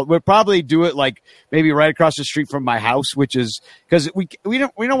softball. We'll probably do it like maybe right across the street from my house, which is because we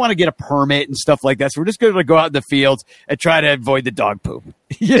don't want to get a permit and stuff like that. So we're just going to go out in the fields and try to avoid the dog poop.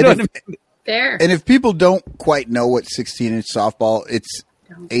 You know what I mean? Fair. And if people don't quite know what 16-inch softball, it's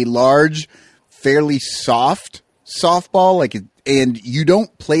a large, fairly soft softball, and you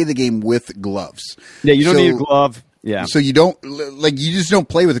don't play the game with gloves. Yeah, you don't need a glove. Yeah. So you just don't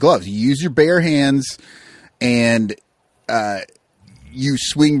play with gloves. You use your bare hands, and you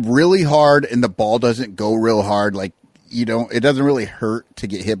swing really hard, and the ball doesn't go real hard. It doesn't really hurt to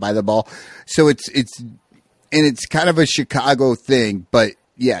get hit by the ball. So it's kind of a Chicago thing, but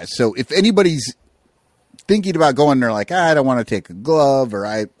yeah. So if anybody's thinking about going there, I don't want to take a glove, or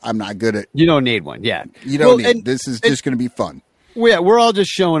I'm not good at. You don't need one. Yeah, you don't need. This is just going to be fun. Yeah, we're all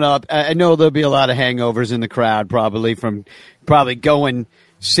just showing up. I know there'll be a lot of hangovers in the crowd, probably going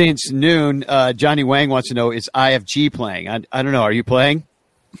since noon. Johnny Wang wants to know, is IFG playing? I don't know. Are you playing?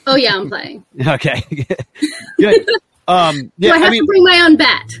 Oh yeah, I'm playing. Okay. Good. Do I have to bring my own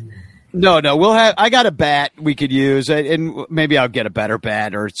bat? No. I got a bat we could use, and maybe I'll get a better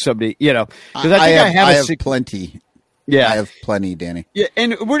bat or somebody, because I have plenty. Yeah, I have plenty, Danny. Yeah,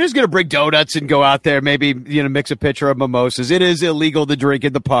 and we're just gonna bring donuts and go out there. Maybe mix a pitcher of mimosas. It is illegal to drink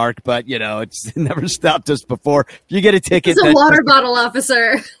in the park, but it's never stopped us before. If you get a ticket, it's a water bottle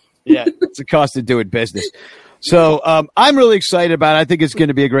officer. Yeah, it's a cost of doing business. So I'm really excited about it. I think it's going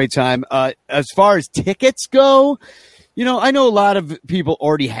to be a great time. As far as tickets go, I know a lot of people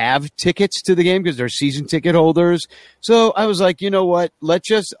already have tickets to the game because they're season ticket holders. So I was like, you know what? Let's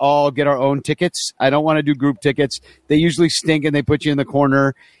just all get our own tickets. I don't want to do group tickets. They usually stink and they put you in the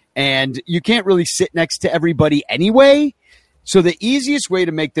corner, and you can't really sit next to everybody anyway. So the easiest way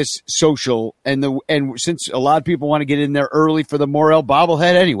to make this social, and since a lot of people want to get in there early for the Morel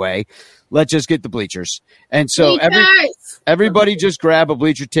bobblehead anyway, let's just get the bleachers. And so everybody just grab a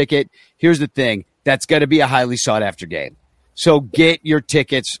bleacher ticket. Here's the thing. That's going to be a highly sought after game. So get your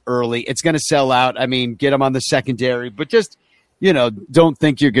tickets early. It's going to sell out. I mean, get them on the secondary, but just, don't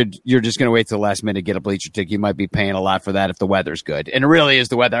think you're good. You're just going to wait till the last minute to get a bleacher ticket. You might be paying a lot for that if the weather's good. And it really is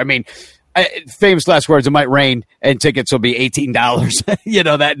the weather. I mean, famous last words, it might rain and tickets will be $18,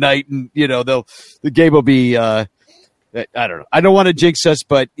 that night. And, the game will be, I don't know. I don't want to jinx us,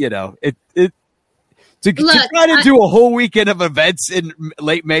 but to try to do a whole weekend of events in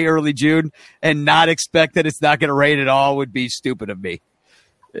late May, early June and not expect that it's not going to rain at all would be stupid of me.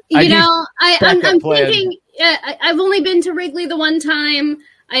 I'm thinking, I've only been to Wrigley the one time.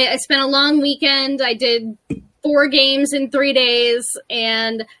 I spent a long weekend. I did 4 games in 3 days,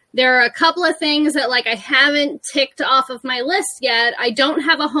 and there are a couple of things that I haven't ticked off of my list yet. I don't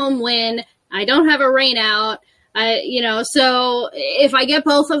have a home win. I don't have a rain out. So if I get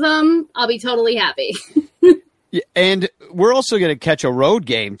both of them, I'll be totally happy. Yeah, and we're also going to catch a road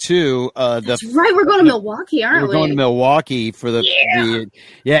game too. That's right. We're going to Milwaukee, aren't we? We're going to Milwaukee for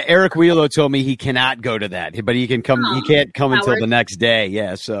Eric Wheelo told me he cannot go to that, but he can come. He can't come until the next day.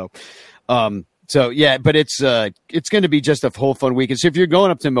 Yeah. So, but it's going to be just a whole fun weekend. So if you're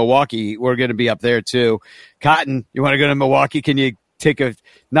going up to Milwaukee, we're going to be up there too. Cotton, you want to go to Milwaukee? Can you take a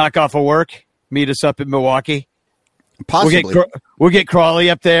knock off of work? Meet us up in Milwaukee. Possibly. We'll get Crawley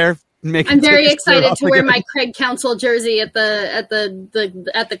up there. I'm very excited to wear my Craig Counsell jersey at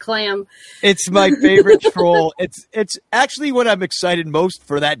the Clam. It's my favorite troll. It's actually what I'm excited most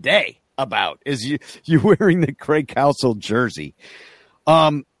for that day about is you wearing the Craig Counsell jersey.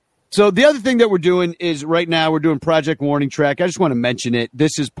 So the other thing that we're doing is right now we're doing Project Warning Track. I just want to mention it.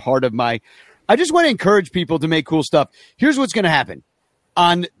 This is part of I just want to encourage people to make cool stuff. Here's what's going to happen.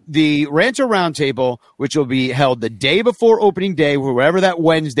 On the Ranto Roundtable, which will be held the day before opening day, wherever that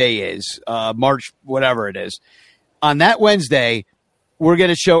Wednesday is, March, whatever it is. On that Wednesday, we're going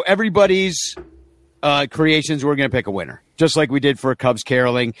to show everybody's creations. We're going to pick a winner, just like we did for Cubs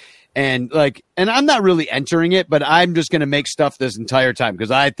caroling. And I'm not really entering it, but I'm just going to make stuff this entire time because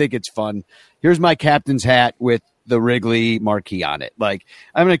I think it's fun. Here's my captain's hat with the Wrigley marquee on it. I'm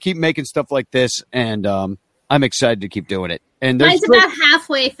going to keep making stuff like this, and I'm excited to keep doing it. And mine's about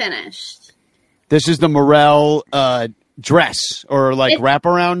halfway finished. This is the Morel dress or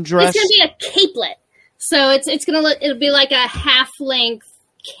wraparound dress. It's gonna be a capelet, so it'll be like a half length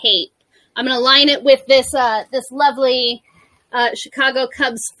cape. I'm gonna line it with this lovely Chicago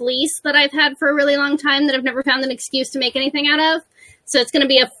Cubs fleece that I've had for a really long time that I've never found an excuse to make anything out of. So it's going to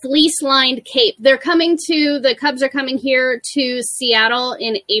be a fleece lined cape. The Cubs are coming here to Seattle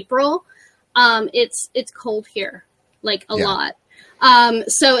in April. It's cold here. A lot.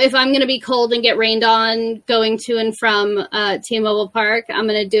 So if I'm going to be cold and get rained on going to and from T-Mobile Park, I'm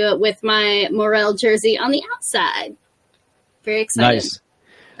going to do it with my Morel jersey on the outside. Very excited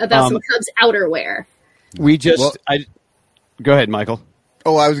about some Cubs outerwear. Go ahead, Michael.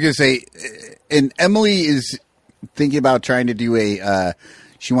 Oh, I was going to say, and Emily is thinking about trying to do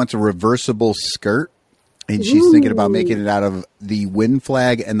she wants a reversible skirt, and she's thinking about making it out of the win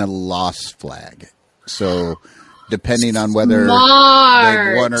flag and the loss flag. So depending on whether they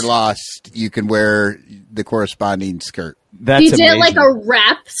won or lost, you can wear the corresponding skirt. That's you did amazing. A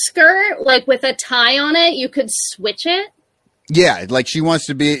wrap skirt, with a tie on it. You could switch it. Yeah, she wants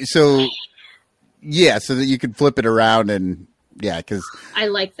to be so that you can flip it around because I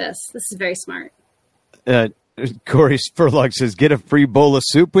like this. This is very smart. Corey Spurlock says, "Get a free bowl of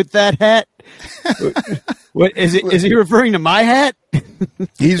soup with that hat." What is it? Is he referring to my hat?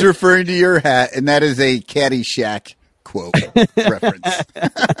 He's referring to your hat, and that is a Caddyshack quote reference.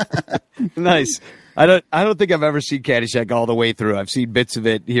 Nice. I don't think I've ever seen Caddyshack all the way through. I've seen bits of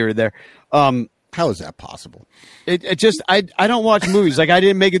it here and there. How is that possible? It just I don't watch movies. I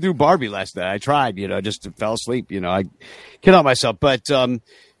didn't make it through Barbie last night. I tried, just fell asleep. I cannot myself, but.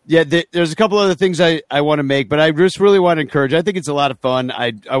 There's a couple other things I want to make, but I just really want to encourage. I think it's a lot of fun.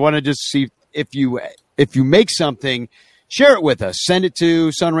 I want to just see if you make something, share it with us. Send it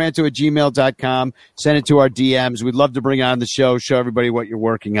to sunranto@gmail.com. Send it to our DMs. We'd love to bring it on the show, show everybody what you're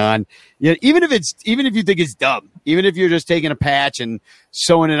working on. Yeah, even if you think it's dumb, even if you're just taking a patch and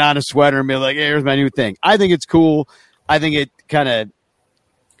sewing it on a sweater and be like, hey, here's my new thing. I think it's cool. I think it kind of,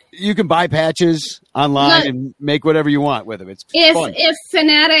 you can buy patches online and make whatever you want with them. It's fun. If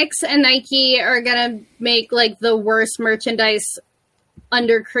Fanatics and Nike are gonna make like the worst merchandise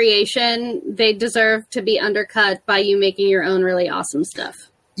under creation, they deserve to be undercut by you making your own really awesome stuff.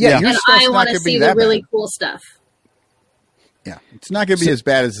 Yeah, and I want to see the really cool stuff. Yeah, it's not going to be as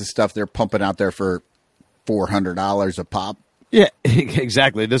bad as the stuff they're pumping out there for $400 a pop. Yeah,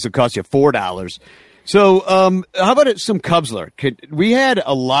 exactly. This will cost you $4. So, how about some Cubsler? We had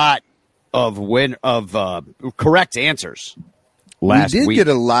a lot of correct answers last week. We did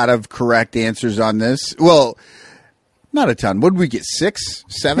get a lot of correct answers on this. Well, not a ton. What did we get? 6,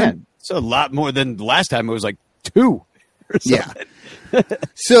 7? Yeah, it's a lot more than last time. It was like 2 or something. Yeah.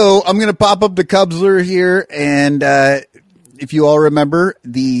 So I'm going to pop up the Cubsler here. And if you all remember,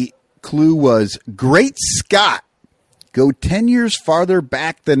 the clue was Great Scott. Go 10 years farther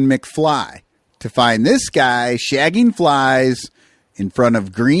back than McFly to find this guy shagging flies in front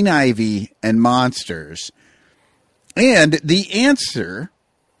of green ivy and monsters. And the answer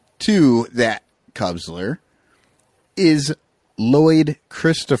to that Cubsler is Lloyd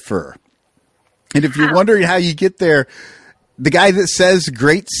Christopher. And if you're wondering how you get there, the guy that says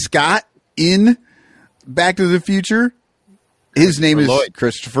Great Scott in Back to the Future, his name is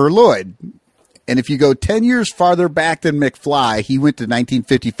Christopher Lloyd. And if you go 10 years farther back than McFly, he went to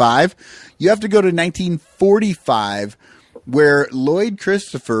 1955. You have to go to 1945, where Lloyd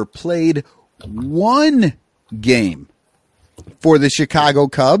Christopher played 1 game for the Chicago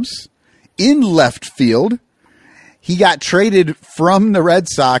Cubs in left field. He got traded from the Red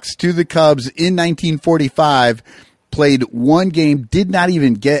Sox to the Cubs in 1945, played 1 game, did not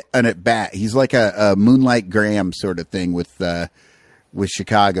even get an at-bat. He's like a Moonlight Graham sort of thing with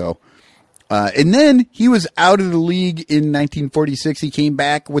Chicago. And then he was out of the league in 1946. He came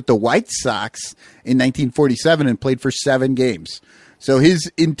back with the White Sox in 1947 and played for 7 games. So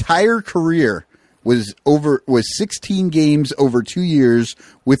his entire career was 16 games over 2 years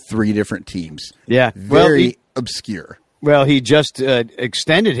with 3 different teams. Yeah. Very obscure. Well, he just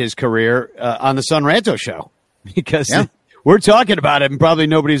extended his career on the Son Ranto show because we're talking about him. Probably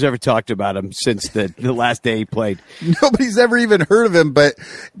nobody's ever talked about him since the last day he played. Nobody's ever even heard of him, but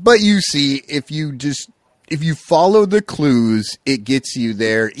you see, if you follow the clues, it gets you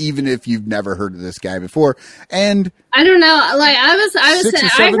there, even if you've never heard of this guy before. And I don't know, like I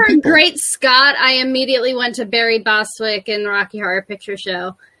heard people. Great Scott. I immediately went to Barry Bostwick and the Rocky Horror Picture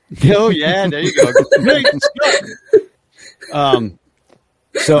Show. Oh yeah, there you go. Great Scott.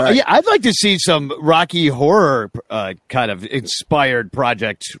 So yeah, I'd like to see some Rocky Horror kind of inspired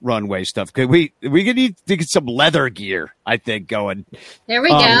Project Runway stuff. We need to get some leather gear, I think, going. There we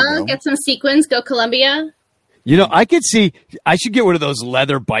go. Get some sequins. Go Columbia. You know, I should get one of those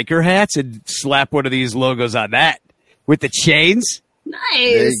leather biker hats and slap one of these logos on that with the chains. Nice.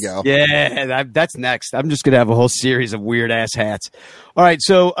 There you go. Yeah, that's next. I'm just going to have a whole series of weird-ass hats. All right,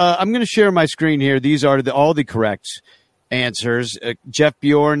 so I'm going to share my screen here. These are all the correct answers. Jeff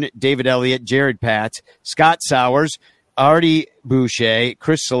Bjorn, David Elliott, Jared Pat, Scott Sowers, Artie Boucher,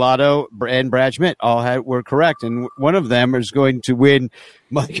 Chris Salato, and Brad Schmidt all were correct. And one of them is going to win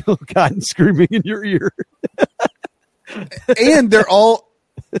Michael Cotton Screaming in Your Ear. And they're all...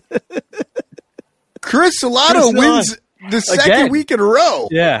 Chris Salato wins the second week in a row.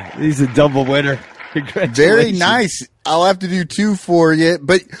 Yeah, he's a double winner. Congratulations. Very nice. I'll have to do 2 for you.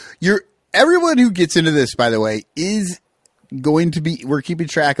 But everyone who gets into this, by the way, is going to be, we're keeping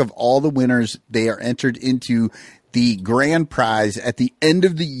track of all the winners. They are entered into the grand prize at the end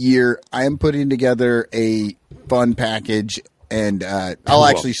of the year. I am putting together a fun package, and I'll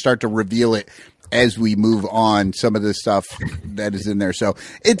actually start to reveal it as we move on, some of the stuff that is in there. So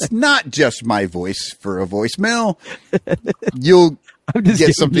it's not just my voice for a voicemail. You'll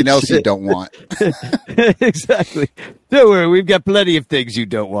get something else you don't want. Exactly. Don't worry, we've got plenty of things you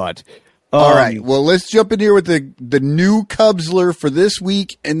don't want. All right. Well, let's jump in here with the new Cubsler for this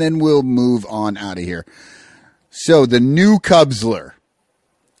week, and then we'll move on out of here. So the new Cubsler.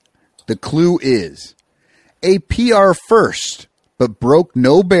 The clue is a PR first, but broke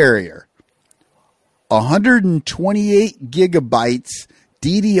no barrier. 128 gigabytes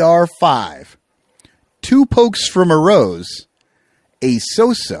DDR5. 2 pokes from a rose. A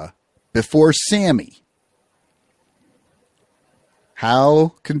Sosa before Sammy.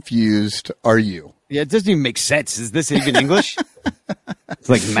 How confused are you? Yeah, it doesn't even make sense. Is this even English? It's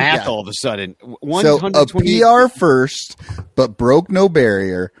like math all of a sudden. So a PR first, but broke no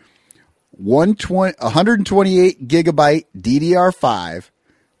barrier. 128 gigabyte DDR5,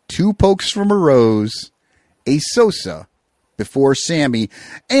 2 pokes from a Rose, a Sosa before Sammy,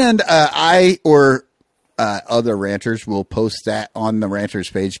 and other ranters will post that on the ranters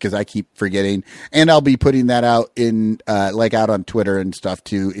page because I keep forgetting, and I'll be putting that out in out on Twitter and stuff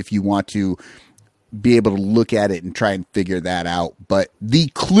too if you want to be able to look at it and try and figure that out. But the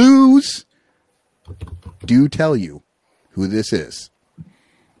clues do tell you who this is.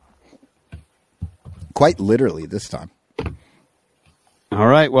 Quite literally this time. All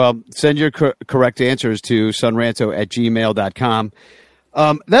right. Well, send your correct answers to sunranto@gmail.com.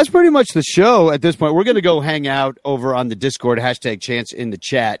 That's pretty much the show at this point. We're going to go hang out over on the Discord, #Chance in the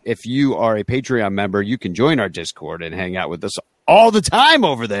chat. If you are a Patreon member, you can join our Discord and hang out with us all the time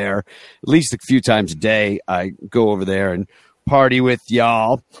over there. At least a few times a day, I go over there and party with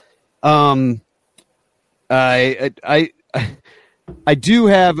y'all. I do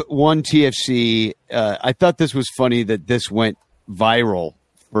have one TFC. I thought this was funny that this went viral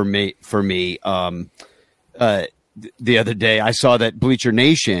for me. The other day, I saw that Bleacher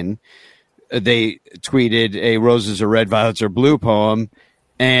Nation, they tweeted a "Roses are red, violets are blue" poem,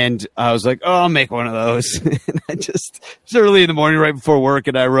 and I was like, "Oh, I'll make one of those." And it's early in the morning, right before work,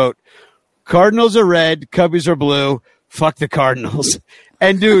 and I wrote, "Cardinals are red, Cubbies are blue. Fuck the Cardinals."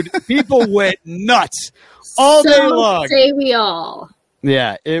 And dude, people went nuts all day long. Say we all.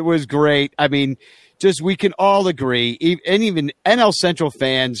 Yeah, it was great. I mean, we can all agree, and even NL Central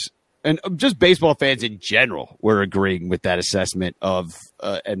fans and just baseball fans in general were agreeing with that assessment of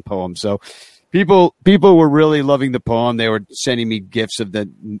and poem. So people were really loving the poem. They were sending me gifs of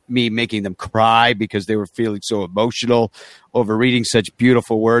me making them cry because they were feeling so emotional over reading such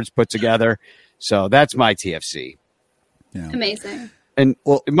beautiful words put together. So that's my TFC. Yeah. Amazing. And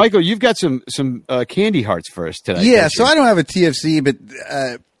well, Michael, you've got some candy hearts for us today. Yeah, so I don't have a TFC, but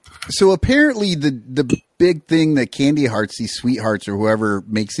so apparently the big thing that Candy Hearts, these Sweethearts or whoever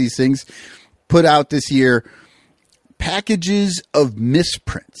makes these things, put out this year, packages of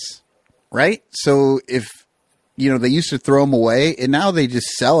misprints, right? So if, they used to throw them away and now they just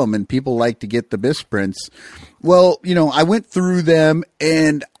sell them and people like to get the misprints. Well, I went through them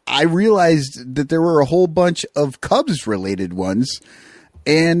and I realized that there were a whole bunch of Cubs related ones.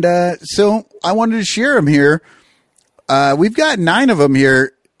 And so I wanted to share them here. We've got 9 of them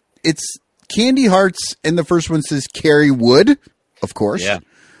here. It's Candy Hearts, and the first one says Carrie Wood, of course. Yeah.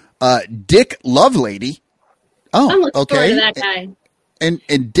 Dick Lovelady. Oh, I'm looking okay. forward to that guy. And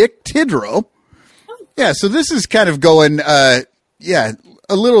Dick Tidrow. Yeah, so this is kind of going, a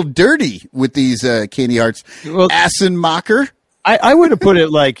little dirty with these Candy Hearts. Well, Assenmacher. I would have put it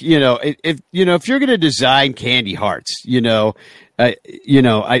like, if you're going to design Candy Hearts,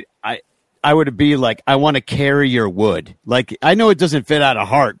 I would be like, I want to carry your wood. Like, I know it doesn't fit on a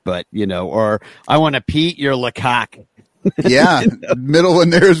heart, but, or I want to Pete your Lecoq. Yeah. Middle one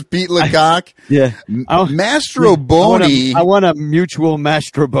there is Pete Lecoq. Yeah. Mastroboni. I want a mutual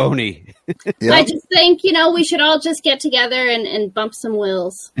Mastroboni. Yep. I just think, we should all just get together and bump some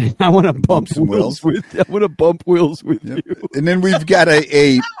wills. I want to bump some wills with you. I want to bump wills with you. And then we've got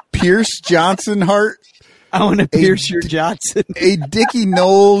a Pierce Johnson heart. I want to pierce your Johnson. A Dickie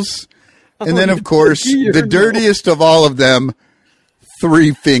Knowles. And then, of course, the dirtiest of all of them,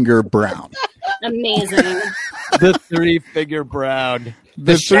 3-Finger Brown. Amazing. The 3-Finger Brown.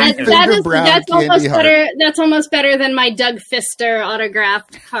 The 3-Finger Brown. That's almost better. That's almost better than my Doug Fister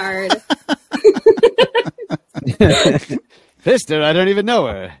autographed card. Fister, I don't even know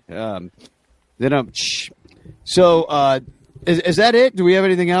her. So, is that it? Do we have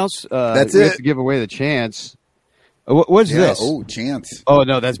anything else? That's we it. have to give away the chance. What's this? Oh, Chance. Oh,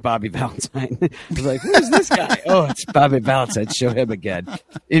 no, that's Bobby Valentine. I was like, who's this guy? Oh, it's Bobby Valentine. Show him again.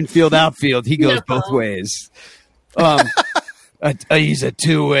 Infield, outfield. He goes both ways. He's a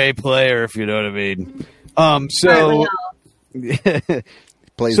two-way player, if you know what I mean.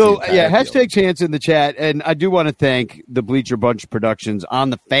 #Chance in the chat, and I do want to thank the Bleacher Bunch Productions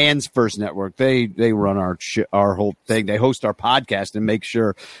on the Fans First Network. They run our whole thing. They host our podcast and make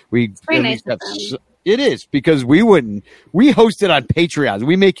sure we. Very nice of them. It is, because we host it on Patreon.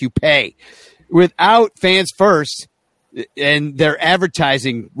 We make you pay. Without Fans First and their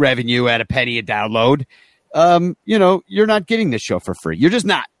advertising revenue at a penny a download, you're not getting this show for free. You're just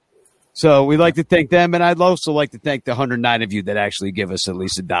not. So we'd like to thank them, and I'd also like to thank the 109 of you that actually give us at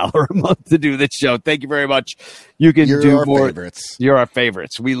least $1 a month to do this show. Thank you very much. You're our more. Favorites. You're our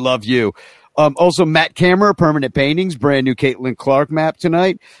favorites. We love you. Also, Matt Kammerer, Permanent Paintings, brand new Caitlin Clark map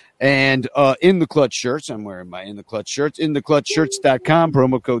tonight. And In the Clutch shirts, I'm wearing my In the Clutch shirts, intheclutchshirts.com,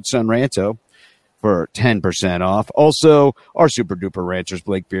 promo code SunRanto for 10% off. Also, our super duper ranchers,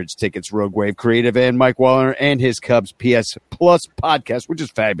 Blake Beard's Tickets, Rogue Wave Creative, and Mike Waller and his Cubs PS Plus podcast, which is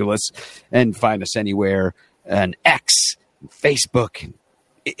fabulous. And find us anywhere on X, Facebook,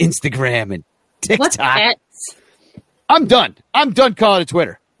 Instagram, and TikTok. What's X? I'm done calling it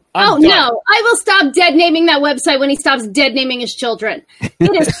Twitter. I'm done. No, I will stop dead naming that website when he stops dead naming his children.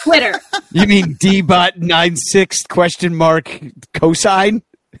 It is Twitter. You mean dbot96 question mark cosine?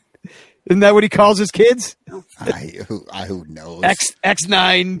 Isn't that what he calls his kids? Who knows?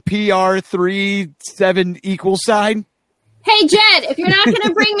 X9 PR37 equal sign. Hey, Jed, if you're not going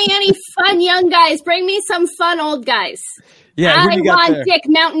to bring me any fun young guys, bring me some fun old guys. Yeah, I want Dick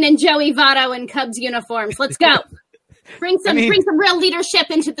Mountain and Joey Votto in Cubs uniforms. Let's go. Bring some real leadership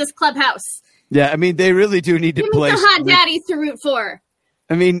into this clubhouse. Yeah, I mean, they really do need to play. Give me some hot daddies to root for.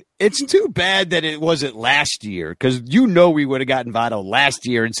 I mean, it's too bad that it wasn't last year, because we would have gotten Votto last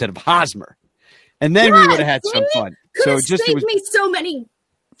year instead of Hosmer, and then we would have had some fun. Could have saved me so many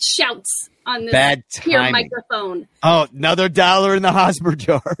shouts on this bad here microphone. Oh, another $1 in the Hosmer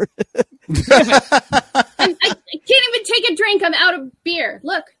jar. I can't even take a drink. I'm out of beer.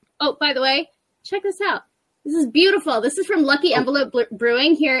 Look. Oh, by the way, check this out. This is beautiful. This is from Lucky Envelope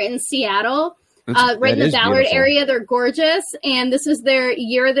Brewing here in Seattle. Right in the Ballard area. They're gorgeous. And this is their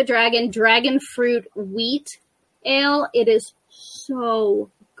Year of the Dragon Fruit Wheat Ale. It is so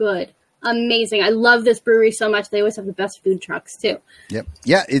good. Amazing. I love this brewery so much. They always have the best food trucks, too. Yep.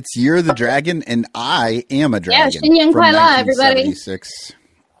 Yeah, it's Year of the Dragon, and I am a dragon. Yeah, Shin Kwai La, everybody.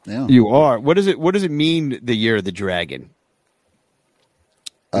 Yeah. You are. What does it mean, the Year of the Dragon?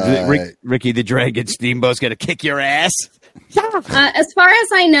 Ricky the Dragon Steamboat's going to kick your ass? As far as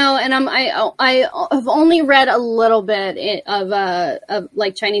I know, and I have only read a little bit of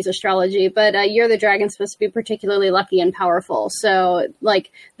like Chinese astrology, but Year of the Dragon's supposed to be particularly lucky and powerful. So,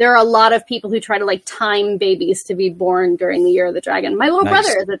 like, there are a lot of people who try to time babies to be born during the Year of the Dragon. My little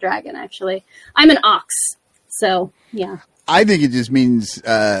brother is a dragon, actually. I'm an ox, so yeah. I think it just means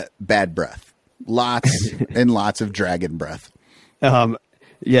bad breath, lots and lots of dragon breath.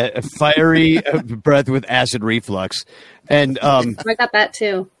 Yeah, fiery breath with acid reflux. And I got that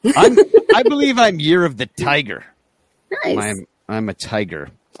too. I believe I'm Year of the Tiger. Nice. I'm a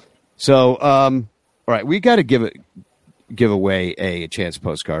tiger. So, all right, we got to give away a chance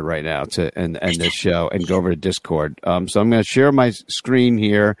postcard right now to end this show and go over to Discord. So I'm going to share my screen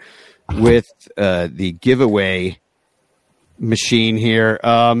here with the giveaway machine here.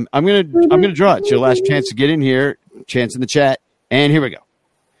 I'm gonna draw it. It's your last chance to get in here. Chance in the chat, and here we go.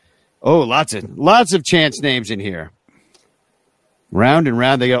 Oh, lots of chance names in here. Round and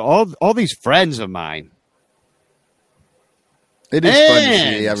round, they got all these friends of mine. It is fun to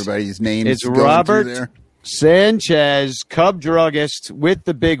see everybody's names. It's Robert Sanchez, Cub druggist, with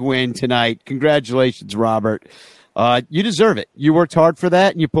the big win tonight. Congratulations, Robert. You deserve it. You worked hard for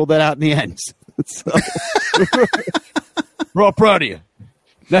that, and you pulled that out in the end. So, we're all proud of you.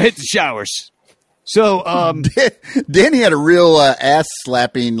 Now hit the showers. So, Danny had a real ass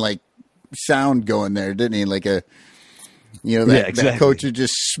slapping sound going there, didn't he? Like that coach would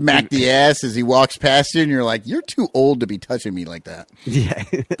just smack the ass as he walks past you, and you're like, you're too old to be touching me like that. Yeah.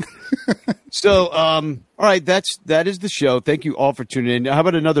 So, all right, that is the show. Thank you all for tuning in. How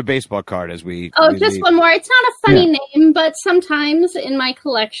about another baseball card as we? Oh, just one more. It's not a funny name, but sometimes in my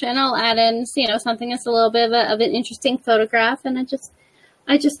collection, I'll add in something that's a little bit of an interesting photograph, and I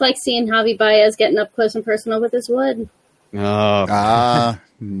just like seeing Javi Baez getting up close and personal with his wood. Oh,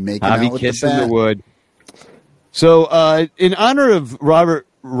 making out with kissing the wood. So, in honor of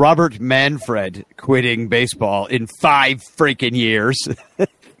Robert Manfred quitting baseball in 5 freaking years,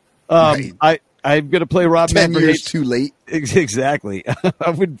 right. I'm going to play Rob 10 Manfred. Years too late. Exactly.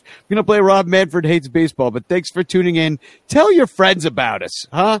 I'm going to play Rob Manfred Hates Baseball, but thanks for tuning in. Tell your friends about us,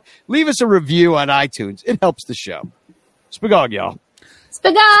 huh? Leave us a review on iTunes. It helps the show. Spagog, y'all.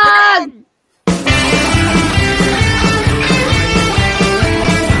 Spagog!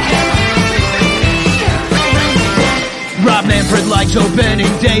 Rob Manfred likes opening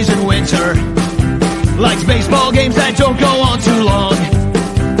days in winter. Likes baseball games that don't go on too long.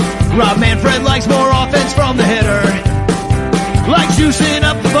 Rob Manfred likes more offense from the hitter. Likes juicing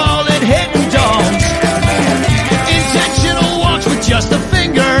up the ball and hitting dogs. Intentional walks with just a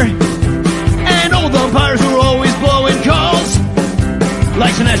finger. And old umpires who are always blowing calls.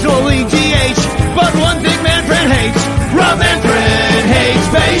 Likes the National League DH, but one thing Manfred hates. Rob Manfred hates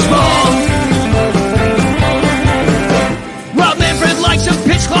baseball. Likes a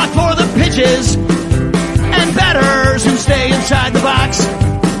pitch clock for the pitches and batters who stay inside the box.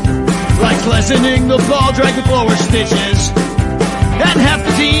 the ball, drag the floor with stitches. And half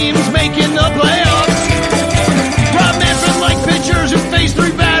the team's making the playoffs. Rob Manfred like pitchers who face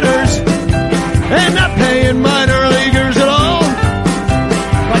 3 batters and not paying minor leaguers at all.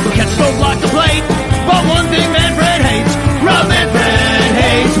 Like the catch, don't block the plate, but one thing Manfred hates, Rob Manfred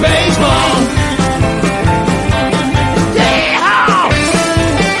hates baseball.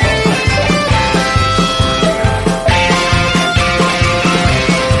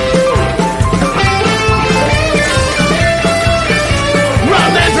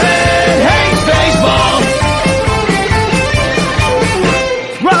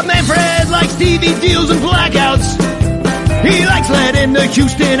 TV deals and blackouts. He likes letting the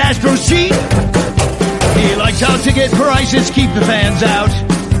Houston Astros cheat. He likes how ticket prices keep the fans out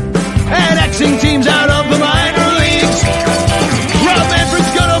and Xing teams out